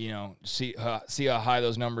 see how high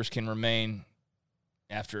those numbers can remain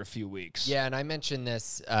after a few weeks. Yeah, and I mentioned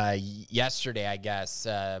this yesterday, I guess.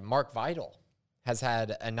 Mark Vidal has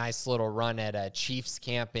had a nice little run at a Chiefs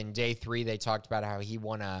camp. In day 3, they talked about how he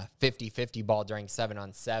won a 50-50 ball during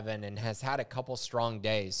 7-on-7 and has had a couple strong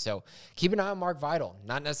days. So keep an eye on Mark Vidal.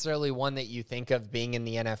 Not necessarily one that you think of being in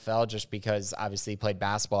the NFL just because obviously he played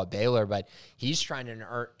basketball at Baylor, but he's trying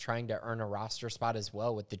to earn a roster spot as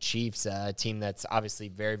well with the Chiefs, a team that's obviously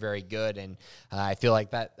very, very good. And I feel like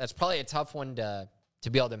that's probably a tough one to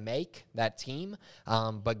be able to make that team.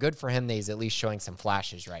 But good for him that he's at least showing some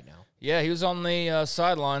flashes right now. Yeah, he was on the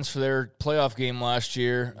sidelines for their playoff game last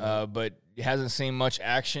year, but hasn't seen much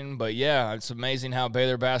action. But, yeah, it's amazing how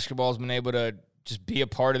Baylor basketball has been able to just be a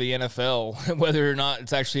part of the NFL, whether or not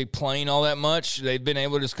it's actually playing all that much. They've been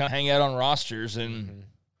able to just kind of hang out on rosters, and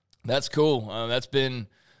that's cool. That's been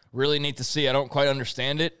really neat to see. I don't quite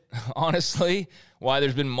understand it, honestly, why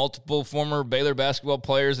there's been multiple former Baylor basketball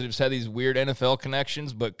players that have had these weird NFL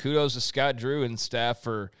connections, but kudos to Scott Drew and staff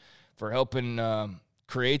for helping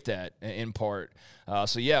create that in part.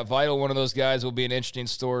 So, yeah, Vidal, one of those guys, will be an interesting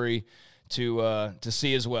story to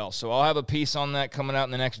see as well. So I'll have a piece on that coming out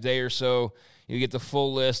in the next day or so. You get the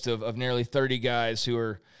full list of nearly 30 guys who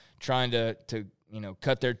are trying to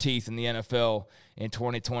cut their teeth in the NFL in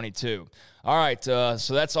 2022. All right, so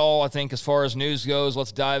that's all, I think, as far as news goes.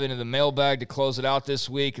 Let's dive into the mailbag to close it out this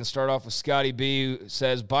week and start off with Scotty B, who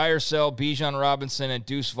says, buy or sell Bijan Robinson and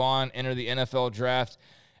Deuce Vaughn enter the NFL draft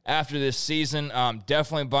after this season. I'm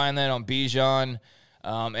definitely buying that on Bijan,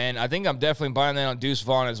 and I think I'm definitely buying that on Deuce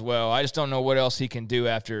Vaughn as well. I just don't know what else he can do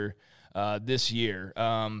after this year.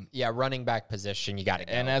 Running back position, you got to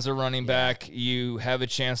go. And as a running back, you have a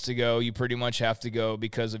chance to go. You pretty much have to go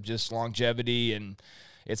because of just longevity, and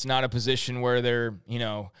it's not a position where they're,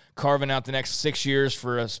 carving out the next 6 years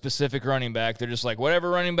for a specific running back. They're just like, whatever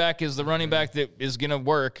running back is the running back that is going to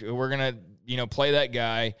work, we're going to, play that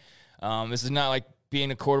guy. This is not like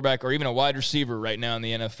being a quarterback or even a wide receiver right now in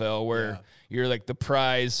the NFL where you're like the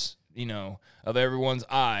prize, of everyone's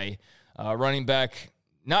eye. Running back,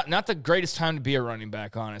 not the greatest time to be a running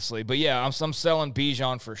back, honestly. But, yeah, I'm selling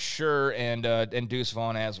Bijan for sure and Deuce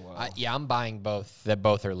Vaughn as well. I'm buying both. That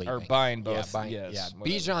both are leaving. Or buying both, yes. Yeah,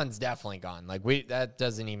 Bijan's definitely gone. That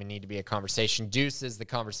doesn't even need to be a conversation. Deuce is the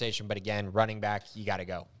conversation, but, again, running back, you got to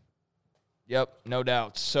go. Yep, no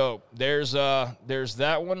doubt. So there's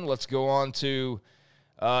that one. Let's go on to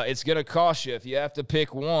it's going to cost you. If you have to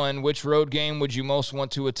pick one, which road game would you most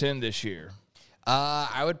want to attend this year?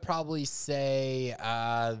 I would probably say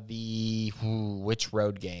which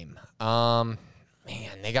road game? Man,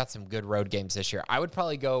 they got some good road games this year. I would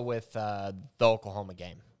probably go with the Oklahoma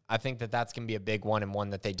game. I think that's going to be a big one and one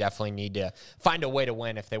that they definitely need to find a way to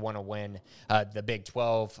win if they want to win the Big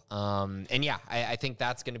 12. I think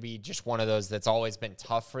that's going to be just one of those that's always been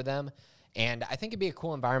tough for them. And I think it'd be a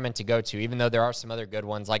cool environment to go to, even though there are some other good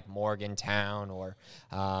ones like Morgantown or,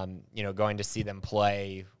 going to see them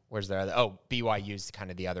play Where's the other? Oh, BYU's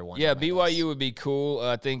kind of the other one. Yeah, BYU would be cool.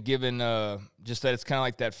 I think given just that it's kind of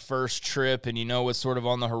like that first trip and you know what's sort of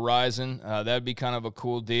on the horizon, that would be kind of a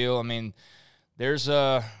cool deal. I mean, there's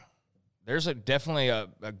definitely a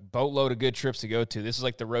boatload of good trips to go to. This is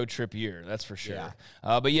like the road trip year, that's for sure.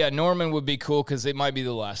 Yeah. But yeah, Norman would be cool because it might be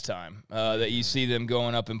the last time that you see them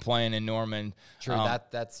going up and playing in Norman. True,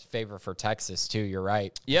 that's favor for Texas too. You're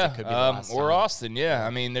right. Yeah, it could be the last or time. Austin. Yeah, I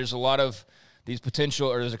mean, there's a lot of these potential,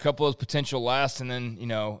 or there's a couple of potential last, and then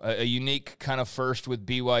a unique kind of first with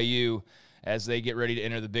BYU as they get ready to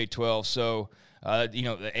enter the Big 12. So.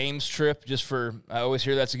 The Ames trip, I always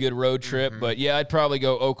hear that's a good road trip, but yeah, I'd probably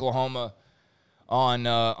go Oklahoma on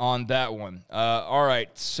that one. All right,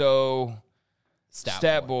 so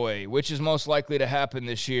Stat Boy, which is most likely to happen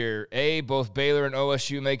this year? A, both Baylor and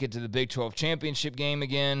OSU make it to the Big 12 championship game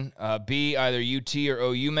again. B, either UT or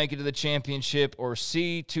OU make it to the championship. Or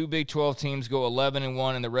C, 2 Big 12 teams go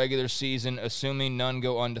 11-1 in the regular season, assuming none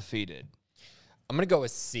go undefeated. I'm going to go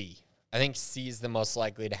with C. I think C is the most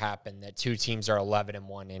likely to happen, that 2 teams are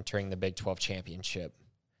 11-1 entering the Big 12 championship.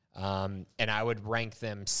 And I would rank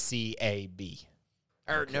them C, A, B.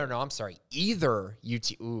 Or okay. No, I'm sorry. Either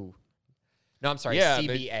UT. Ooh. No, I'm sorry. Yeah,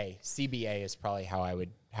 CBA. CBA is probably how I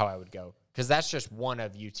would go, because that's just one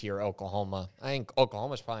of UT or Oklahoma. I think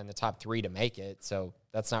Oklahoma's probably in the top 3 to make it, so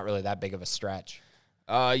that's not really that big of a stretch.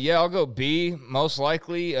 Yeah, I'll go B. Most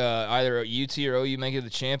likely, either UT or OU make it to the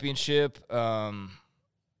championship. And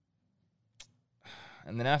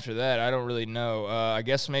then after that, I don't really know. I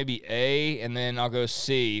guess maybe A, and then I'll go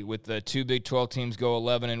C with the 2 Big 12 teams go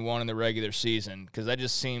 11-1 in the regular season, because that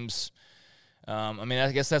just seems.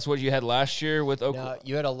 I guess that's what you had last year with Oklahoma. No,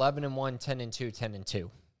 you had 11-1, 10-2, 10-2.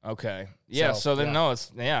 Okay. Yeah. So then no,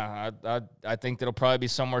 it's I think that'll probably be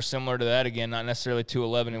somewhere similar to that again. Not necessarily 2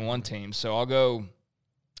 11-1 teams. So I'll go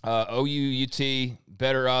OU, UT,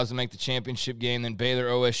 better odds to make the championship game than Baylor,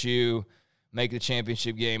 OSU. Make the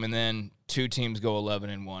championship game, and then 2 teams go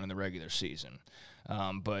 11-1 in the regular season.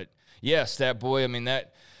 But yeah, Stat Boy. I mean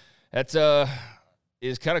that's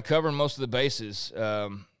is kind of covering most of the bases.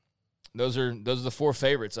 Those are the 4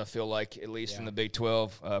 favorites. I feel like, at least in the Big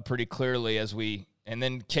 12, pretty clearly and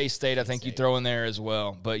then K-State. I think you throw in there as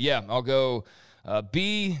well. But yeah, I'll go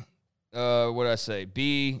B. What did I say?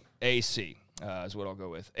 B, A, C is what I'll go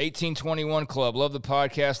with. 1821 Club. Love the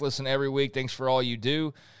podcast. Listen every week. Thanks for all you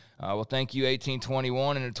do. Well, thank you,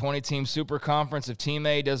 1821. In a 20-team super conference, if Team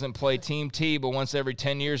A doesn't play Team T, but once every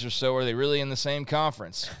 10 years or so, are they really in the same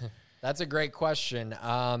conference? That's a great question.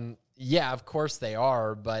 Yeah, of course they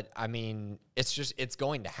are, but I mean, it's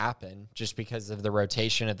going to happen just because of the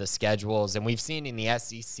rotation of the schedules. And we've seen in the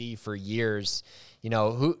SEC for years,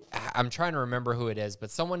 I'm trying to remember who it is,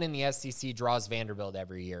 but someone in the SEC draws Vanderbilt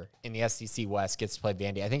every year. In the SEC West gets to play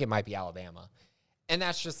Vandy. I think it might be Alabama. And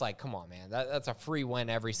that's just like, come on, man. That's a free win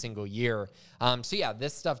every single year. So, yeah,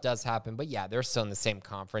 this stuff does happen. But, yeah, they're still in the same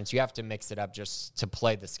conference. You have to mix it up just to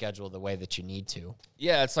play the schedule the way that you need to.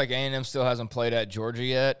 Yeah, it's like A&M still hasn't played at Georgia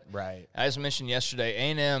yet. Right. As mentioned yesterday,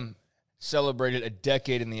 A&M celebrated a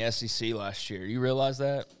decade in the SEC last year. You realize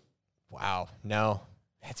that? Wow. No.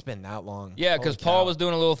 It's been that long. Yeah, because Paul was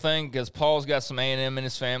doing a little thing because Paul's got some A&M in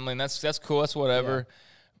his family, and that's cool. That's whatever. Yeah.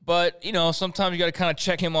 But, sometimes you got to kind of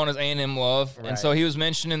check him on his A&M love. Right. And so he was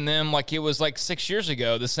mentioning them like it was like 6 years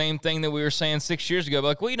ago, the same thing that we were saying 6 years ago.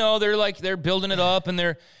 But like, they're building it up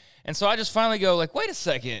and so I just finally go like, wait a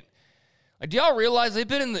second. Like, do y'all realize they've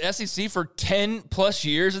been in the SEC for 10 plus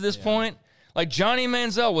years at this point? Like, Johnny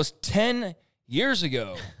Manziel was 10 years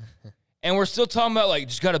ago. And we're still talking about like,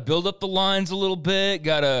 just got to build up the lines a little bit.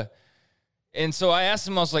 And so I asked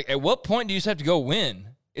him, I was like, at what point do you just have to go win?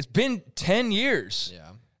 It's been 10 years. Yeah.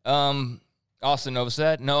 Austin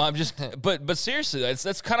Novosad. No, I'm just, but seriously,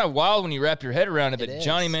 that's kind of wild when you wrap your head around it that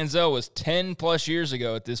Johnny Manziel was 10 plus years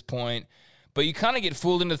ago at this point. But you kind of get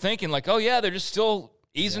fooled into thinking like, oh yeah, they're just still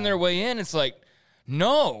easing their way in. It's like,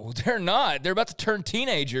 no, they're not. They're about to turn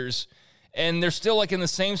teenagers, and they're still like in the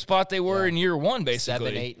same spot they were in year one,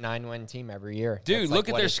 basically. 7, 8, 9 win team every year. Dude, look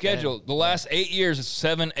at their schedule. The last 8 years, it's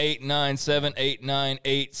 7, 8, 9, 7, 8, 9,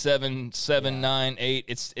 8, 7, 7, 9, 8.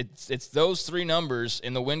 It's those 3 numbers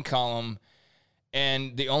in the win column,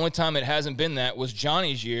 and the only time it hasn't been that was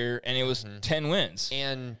Johnny's year, and it was 10 wins.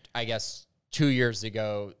 And I guess 2 years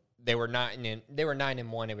ago they were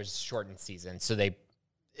 9-1. It was a shortened season, so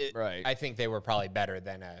I think they were probably better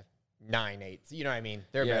than a 9-8. You know what I mean?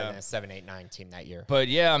 They're better than a 7-8-9 team that year. But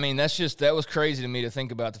yeah, I mean, that was crazy to me to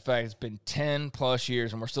think about the fact it's been 10 plus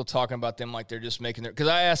years and we're still talking about them like they're just making because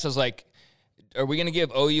I was like, are we going to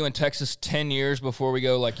give OU and Texas 10 years before we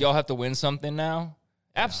go like, y'all have to win something now?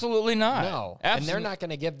 Absolutely not. No. And they're not going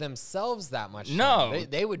to give themselves that much time. No.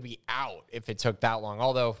 They would be out if it took that long.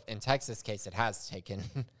 Although, in Texas' case, it has taken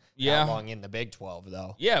that long in the Big 12,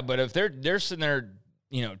 though. Yeah, but if they're sitting there,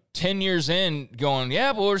 10 years in going,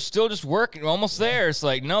 yeah, but we're still just working, almost there. It's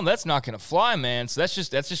like, no, that's not going to fly, man. So that's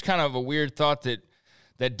just kind of a weird thought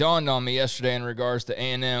that dawned on me yesterday in regards to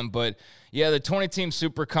A&M. But, yeah, the 20-team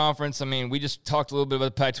super conference, I mean, we just talked a little bit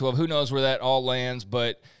about the Pac-12. Who knows where that all lands,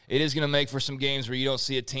 but it is going to make for some games where you don't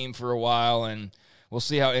see a team for a while, and we'll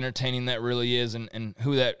see how entertaining that really is and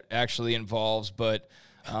who that actually involves. But,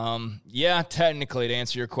 yeah, technically, to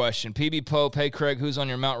answer your question, PB Pope, hey, Craig, who's on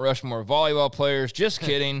your Mount Rushmore volleyball players? Just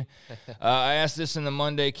kidding. I asked this in the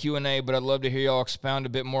Monday Q&A, but I'd love to hear y'all expound a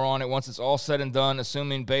bit more on it. Once it's all said and done,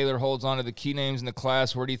 assuming Baylor holds on to the key names in the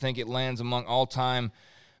class, where do you think it lands among all-time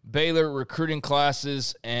Baylor recruiting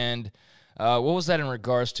classes? And what was that in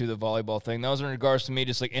regards to the volleyball thing? That was in regards to me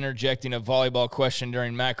just like interjecting a volleyball question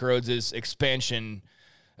during Mac Rhodes' expansion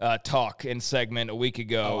talk and segment a week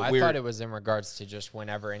ago. Oh, I thought it was in regards to just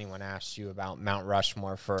whenever anyone asked you about Mount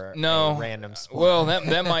Rushmore for a random sport. Well,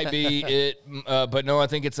 that might be it, but no, I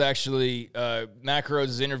think it's actually Mac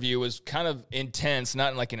Rhodes' interview was kind of intense,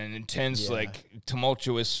 not like in an intense, like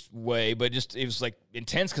tumultuous way, but just it was like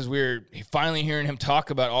intense because we were finally hearing him talk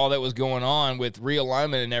about all that was going on with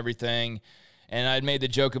realignment and everything. And I'd made the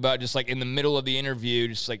joke about just like in the middle of the interview,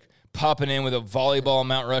 just like popping in with a volleyball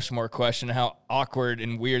Mount Rushmore question, how awkward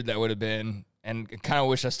and weird that would have been, and kind of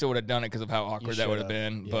wish I still would have done it because of how awkward that would have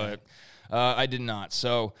been, but I did not.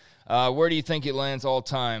 So where do you think it lands all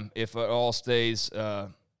time if it all stays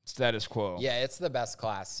status quo? Yeah, it's the best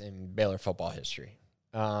class in Baylor football history,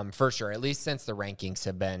 for sure, at least since the rankings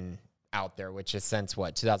have been out there, which is since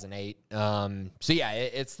 2008. So yeah,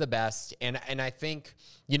 it's the best. And I think,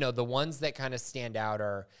 the ones that kind of stand out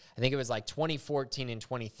are, I think it was like 2014 and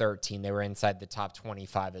 2013, they were inside the top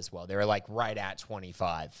 25 as well. They were like right at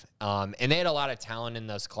 25. And they had a lot of talent in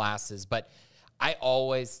those classes, but I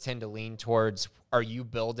always tend to lean towards, are you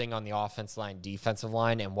building on the offensive line, defensive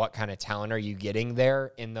line, and what kind of talent are you getting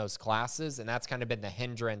there in those classes? And that's kind of been the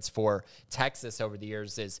hindrance for Texas over the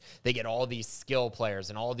years, is they get all these skill players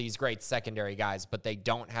and all these great secondary guys, but they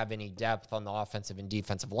don't have any depth on the offensive and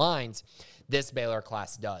defensive lines. This Baylor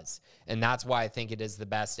class does. And that's why I think it is the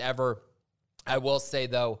best ever. I will say,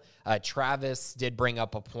 though, Travis did bring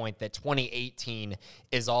up a point that 2018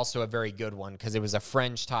 is also a very good one because it was a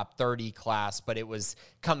fringe top 30 class, but it was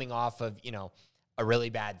coming off of, a really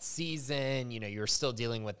bad season. You're still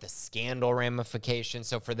dealing with the scandal ramifications.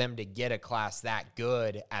 So for them to get a class that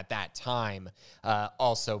good at that time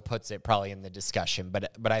also puts it probably in the discussion.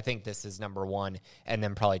 But I think this is number one, and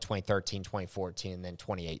then probably 2013, 2014, and then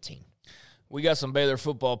 2018. We got some Baylor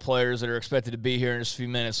football players that are expected to be here in just a few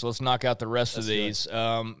minutes, so let's knock out the rest of these.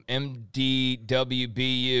 MDWBU,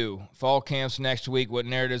 fall camps next week. What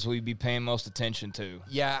narratives will you be paying most attention to?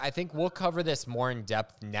 Yeah, I think we'll cover this more in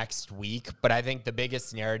depth next week, but I think the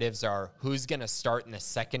biggest narratives are who's going to start in the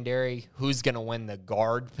secondary, who's going to win the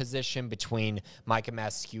guard position between Micah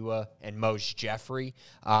Mascua and Moj Jeffrey.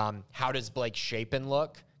 How does Blake Shapen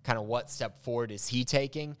look? Kind of what step forward is he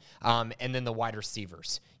taking? And then the wide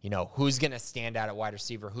receivers. Who's going to stand out at wide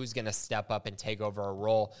receiver? Who's going to step up and take over a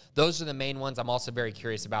role? Those are the main ones. I'm also very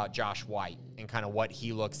curious about Josh White and kind of what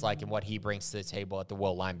he looks like and what he brings to the table at the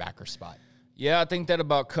will linebacker spot. Yeah, I think that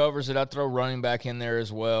about covers it. I'd throw running back in there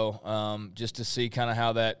as well, just to see kind of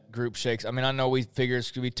how that group shakes. I mean, I know we figure it's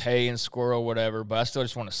going to be Tay and Squirrel, whatever, but I still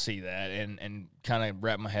just want to see that and kind of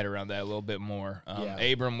wrap my head around that a little bit more.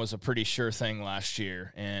 Abram was a pretty sure thing last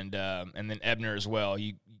year, and then Ebner as well.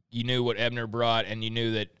 You knew what Ebner brought, and you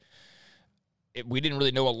knew that we didn't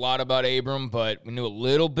really know a lot about Abram, but we knew a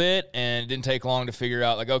little bit, and it didn't take long to figure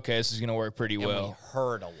out, like, okay, this is going to work pretty well. We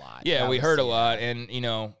heard a lot. Yeah, we heard a lot, and,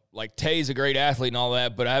 like Tay's a great athlete and all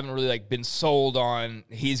that, but I haven't really been sold on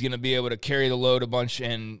he's going to be able to carry the load a bunch,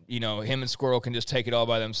 and him and Squirrel can just take it all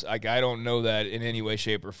by themselves. I don't know that in any way,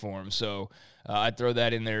 shape, or form. So I'd throw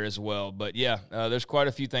that in there as well. But yeah, there's quite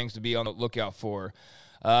a few things to be on the lookout for.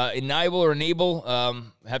 Enable,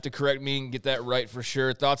 have to correct me and get that right for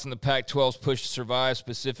sure. Thoughts on the Pac-12's push to survive,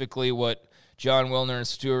 specifically what John Wilner and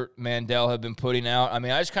Stuart Mandel have been putting out. I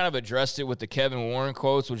mean, I just kind of addressed it with the Kevin Warren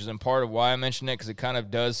quotes, which is in part of why I mentioned it, because it kind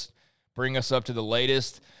of does bring us up to the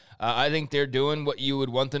latest. I think they're doing what you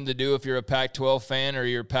would want them to do if you're a Pac-12 fan or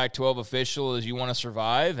you're a Pac-12 official, is you want to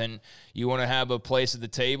survive and you want to have a place at the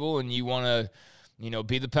table and you want to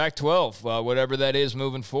be the Pac-12, whatever that is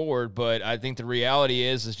moving forward. But I think the reality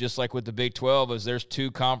is just like with the Big 12, is there's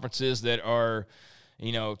two conferences that are,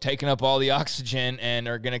 taking up all the oxygen and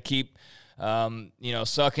are going to keep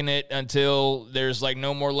sucking it until there's like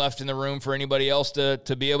no more left in the room for anybody else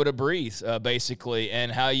to be able to breathe, basically,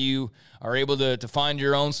 and how you are able to find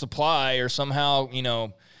your own supply or somehow,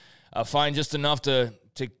 find just enough to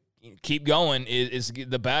keep going is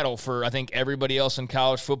the battle for, I think, everybody else in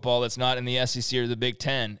college football that's not in the SEC or the Big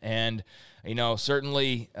Ten. And,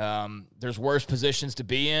 certainly there's worse positions to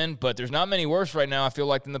be in, but there's not many worse right now, I feel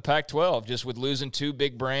like, than the Pac-12, just with losing two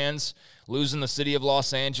big brands, losing the city of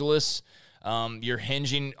Los Angeles. You're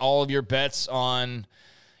hinging all of your bets on,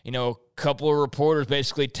 a couple of reporters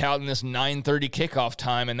basically touting this 9:30 kickoff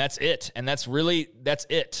time, and that's it. And that's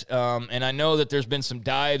it. And I know that there's been some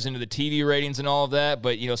dives into the TV ratings and all of that,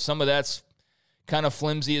 but, some of that's kind of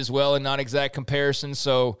flimsy as well and not exact comparison.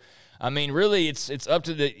 So, I mean, really, it's up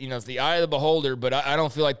to the eye of the beholder, but I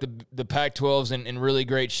don't feel like the Pac-12's in really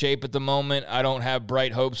great shape at the moment. I don't have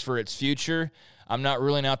bright hopes for its future. I'm not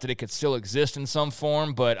ruling out that it could still exist in some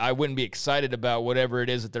form, but I wouldn't be excited about whatever it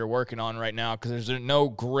is that they're working on right now because there's no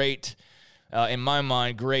great, in my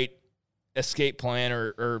mind, great escape plan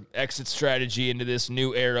or exit strategy into this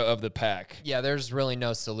new era of the Pac. Yeah, there's really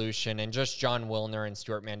no solution. And just John Wilner and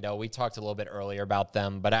Stuart Mandel, we talked a little bit earlier about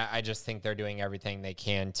them, but I just think they're doing everything they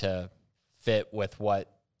can to fit with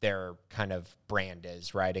what their kind of brand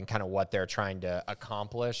is, right? And kind of what they're trying to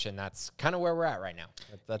accomplish. And that's kind of where we're at right now.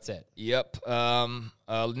 That's it. Yep. No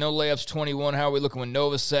layups 21. How are we looking with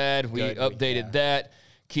Novosad? We updated that.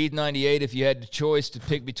 Keith 98, if you had the choice to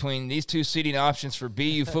pick between these two seating options for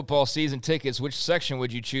BU football season tickets, which section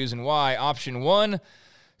would you choose and why? Option 1,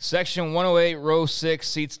 section 108, row 6,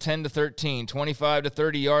 seats 10 to 13, 25 to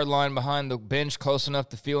 30 yard line behind the bench, close enough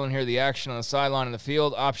to feel and hear the action on the sideline in the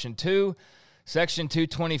field. Option 2, section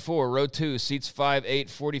 224, row 2, seats 5, 8,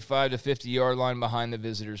 45 to 50 yard line behind the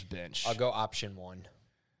visitor's bench. I'll go option 1.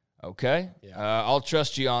 Okay. Yeah. I'll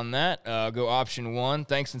trust you on that. Go option 1.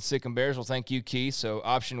 Thanks and Sick and Bears. Well, thank you, Keith. So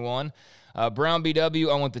option 1. Brown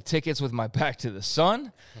BW, I want the tickets with my back to the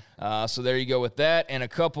sun. So there you go with that. And a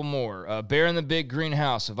couple more. Bear in the Big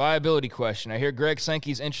Greenhouse, a viability question. I hear Greg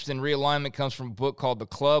Sankey's interest in realignment comes from a book called The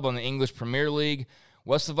Club on the English Premier League.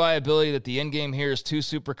 What's the viability that the end game here is 2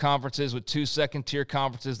 super conferences with 2 second-tier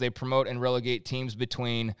conferences they promote and relegate teams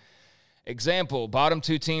between? Example, bottom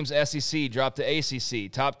 2 teams, SEC, drop to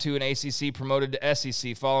ACC. Top 2 in ACC promoted to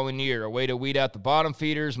SEC following year. A way to weed out the bottom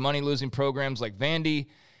feeders, money-losing programs like Vandy,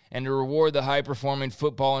 and to reward the high-performing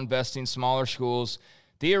football-investing smaller schools.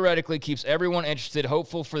 Theoretically keeps everyone interested,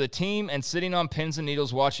 hopeful for the team, and sitting on pins and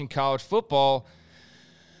needles watching college football.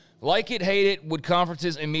 Like it, hate it, would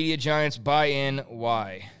conferences and media giants buy in?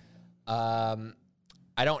 Why? I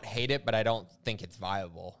don't hate it, but I don't think it's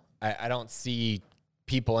viable. I don't see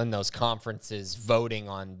people in those conferences voting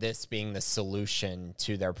on this being the solution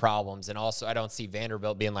to their problems. And also, I don't see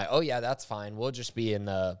Vanderbilt being like, oh, yeah, that's fine. We'll just be in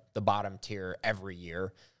the bottom tier every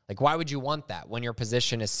year. Like, why would you want that when your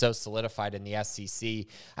position is so solidified in the SEC?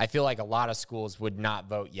 I feel like a lot of schools would not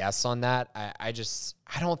vote yes on that. I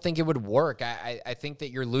don't think it would work. I think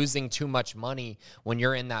that you're losing too much money when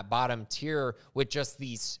you're in that bottom tier with just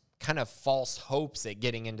these kind of false hopes at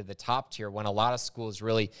getting into the top tier when a lot of schools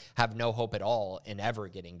really have no hope at all in ever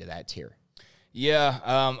getting to that tier. Yeah,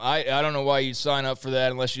 I don't know why you'd sign up for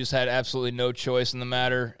that unless you just had absolutely no choice in the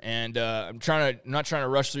matter. And I'm not trying to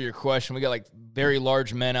rush through your question. We got like very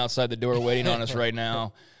large men outside the door waiting on us right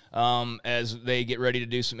now as they get ready to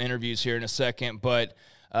do some interviews here in a second. But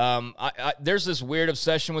there's this weird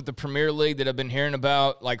obsession with the Premier League that I've been hearing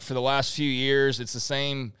about like for the last few years. It's the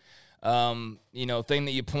same thing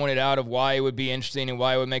that you pointed out of why it would be interesting and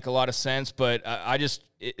why it would make a lot of sense. But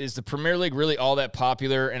is the Premier League really all that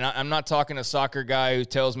popular? And I'm not talking a soccer guy who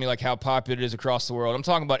tells me like how popular it is across the world. I'm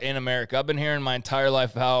talking about in America. I've been hearing my entire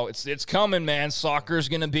life how it's coming, man. Soccer's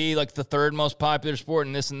going to be like the 3rd most popular sport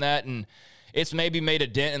and this and that. And it's maybe made a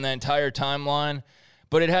dent in the entire timeline,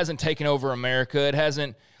 but it hasn't taken over America. It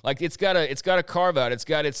hasn't it's got a carve out. It's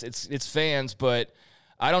got its fans, but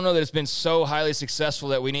I don't know that it's been so highly successful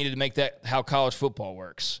that we needed to make that how college football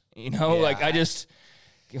works. I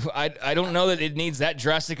don't know that it needs that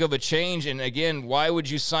drastic of a change. And again, why would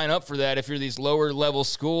you sign up for that if you're these lower level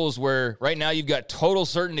schools where right now you've got total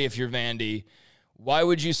certainty if you're Vandy? Why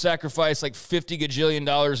would you sacrifice like $50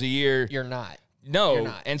 gajillion a year? You're not. No. You're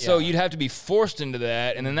not. So you'd have to be forced into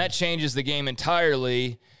that. And then that changes the game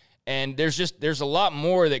entirely. And there's a lot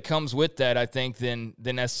more that comes with that, I think, than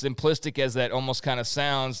as simplistic as that almost kind of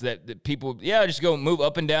sounds that people, just go move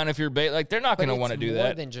up and down if you're like they're not going to want to do that. It's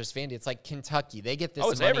more than just Vandy. It's like Kentucky. They get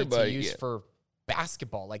this money to use for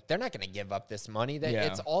basketball. Like they're not going to give up this money.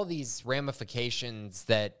 It's all these ramifications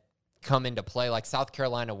that come into play. Like South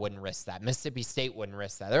Carolina wouldn't risk that. Mississippi State wouldn't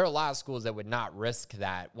risk that. There are a lot of schools that would not risk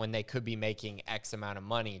that when they could be making X amount of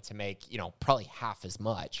money to make, probably half as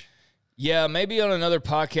much. Yeah, maybe on another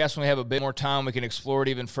podcast when we have a bit more time, we can explore it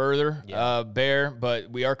even further, Bear.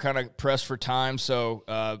 But we are kind of pressed for time, so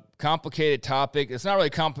complicated topic. It's not really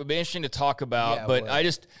interesting to talk about, but I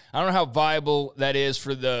don't know how viable that is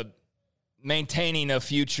for the maintaining a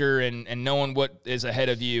future and knowing what is ahead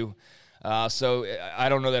of you. So I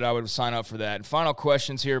don't know that I would sign up for that. And final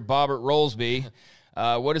questions here, Bobbert Rollsby.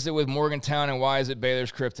 What is it with Morgantown, and why is it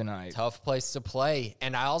Baylor's kryptonite? Tough place to play.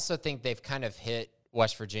 And I also think they've kind of hit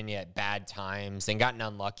West Virginia at bad times and gotten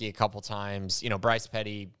unlucky a couple times. Bryce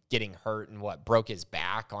Petty getting hurt and broke his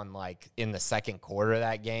back on in the second quarter of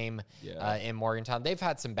that game in Morgantown. They've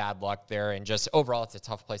had some bad luck there, and just overall it's a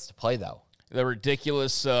tough place to play though. The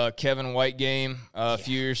ridiculous Kevin White game a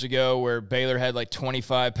few years ago where Baylor had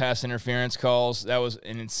 25 pass interference calls. That was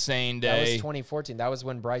an insane day. That was 2014. That was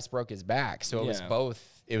when Bryce broke his back. So it was both.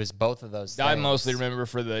 It was both of those things. I mostly remember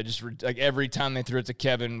for every time they threw it to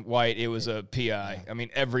Kevin White, it was a PI. Yeah. I mean,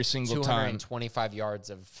 every single time. 225 yards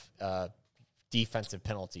of defensive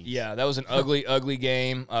penalties. Yeah, that was an ugly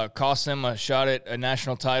game. Cost them a shot at a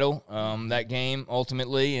national title, that game,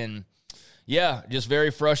 ultimately. And, yeah, just very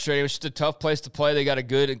frustrating. It was just a tough place to play. They got a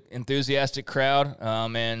good, enthusiastic crowd.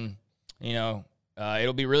 And,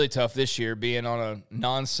 it'll be really tough this year being on a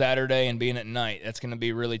non-Saturday and being at night. That's going to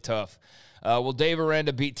be really tough. Will Dave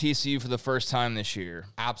Aranda beat TCU for the first time this year?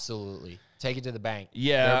 Absolutely. Take it to the bank.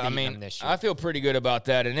 Yeah, I feel pretty good about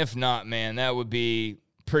that. And if not, man, that would be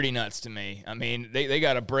pretty nuts to me. I mean, they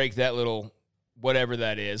got to break that little whatever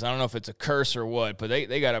that is. I don't know if it's a curse or what, but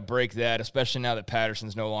they got to break that, especially now that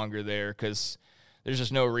Patterson's no longer there, because there's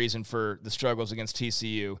just no reason for the struggles against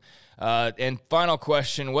TCU. And final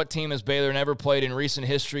question, what team has Baylor never played in recent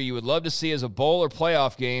history you would love to see as a bowl or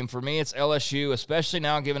playoff game? For me, it's LSU, especially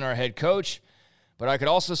now given our head coach. But I could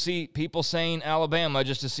also see people saying Alabama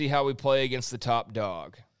just to see how we play against the top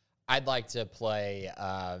dog. I'd like to play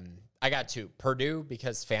I got two. Purdue,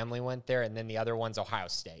 because family went there, and then the other one's Ohio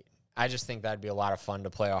State. I just think that'd be a lot of fun to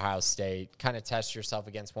play Ohio State, kind of test yourself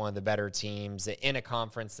against one of the better teams in a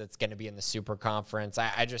conference that's going to be in the super conference.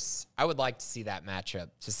 I would like to see that matchup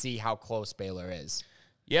to see how close Baylor is.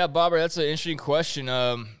 Yeah, Bobber, that's an interesting question.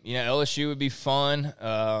 LSU would be fun.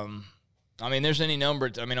 There's any number.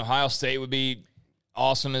 Ohio State would be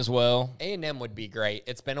awesome as well. A&M would be great.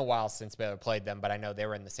 It's been a while since Baylor played them, but I know they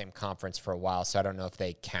were in the same conference for a while, so I don't know if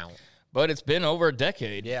they count. But it's been over a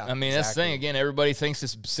decade. Yeah, That's the thing. Again, everybody thinks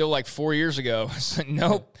it's still 4 years ago.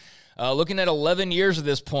 Nope. Looking at 11 years at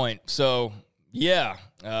this point. So, yeah,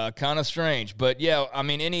 kind of strange. But, yeah,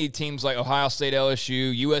 any teams like Ohio State,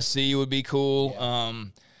 LSU, USC would be cool. Yeah.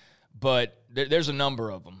 But there's a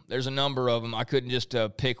number of them. I couldn't just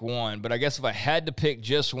pick one. But I guess if I had to pick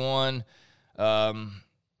just one,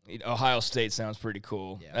 Ohio State sounds pretty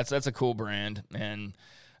cool. Yeah. That's a cool brand. And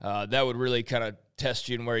that would really kind of test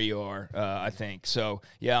you and where you are, I think. So,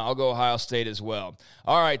 yeah, I'll go Ohio State as well.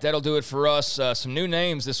 All right, that'll do it for us. Some new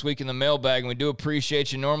names this week in the mailbag, and we do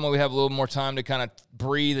appreciate you. Normally we have a little more time to kind of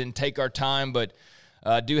breathe and take our time, but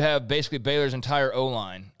do have basically Baylor's entire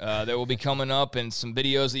O-line that will be coming up, and some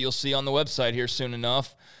videos that you'll see on the website here soon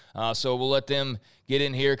enough. So we'll let them get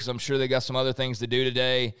in here because I'm sure they got some other things to do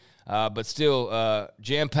today. But still,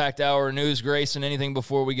 jam-packed hour of news, Grayson. Anything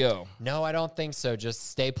before we go? No, I don't think so.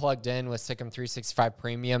 Just stay plugged in with Sikkim 365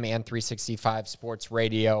 Premium and 365 Sports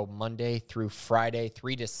Radio Monday through Friday,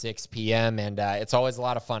 3 to 6 p.m. And it's always a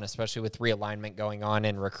lot of fun, especially with realignment going on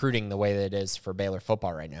and recruiting the way that it is for Baylor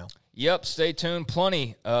football right now. Yep, stay tuned.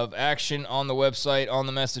 Plenty of action on the website, on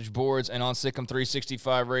the message boards, and on Sikkim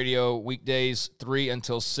 365 Radio weekdays 3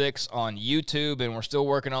 until 6 on YouTube. And we're still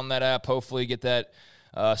working on that app. Hopefully get that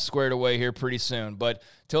squared away here pretty soon. But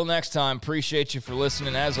till next time, appreciate you for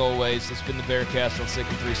listening. As always, it's been the Bearcast on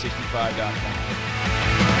Sikkim365.com.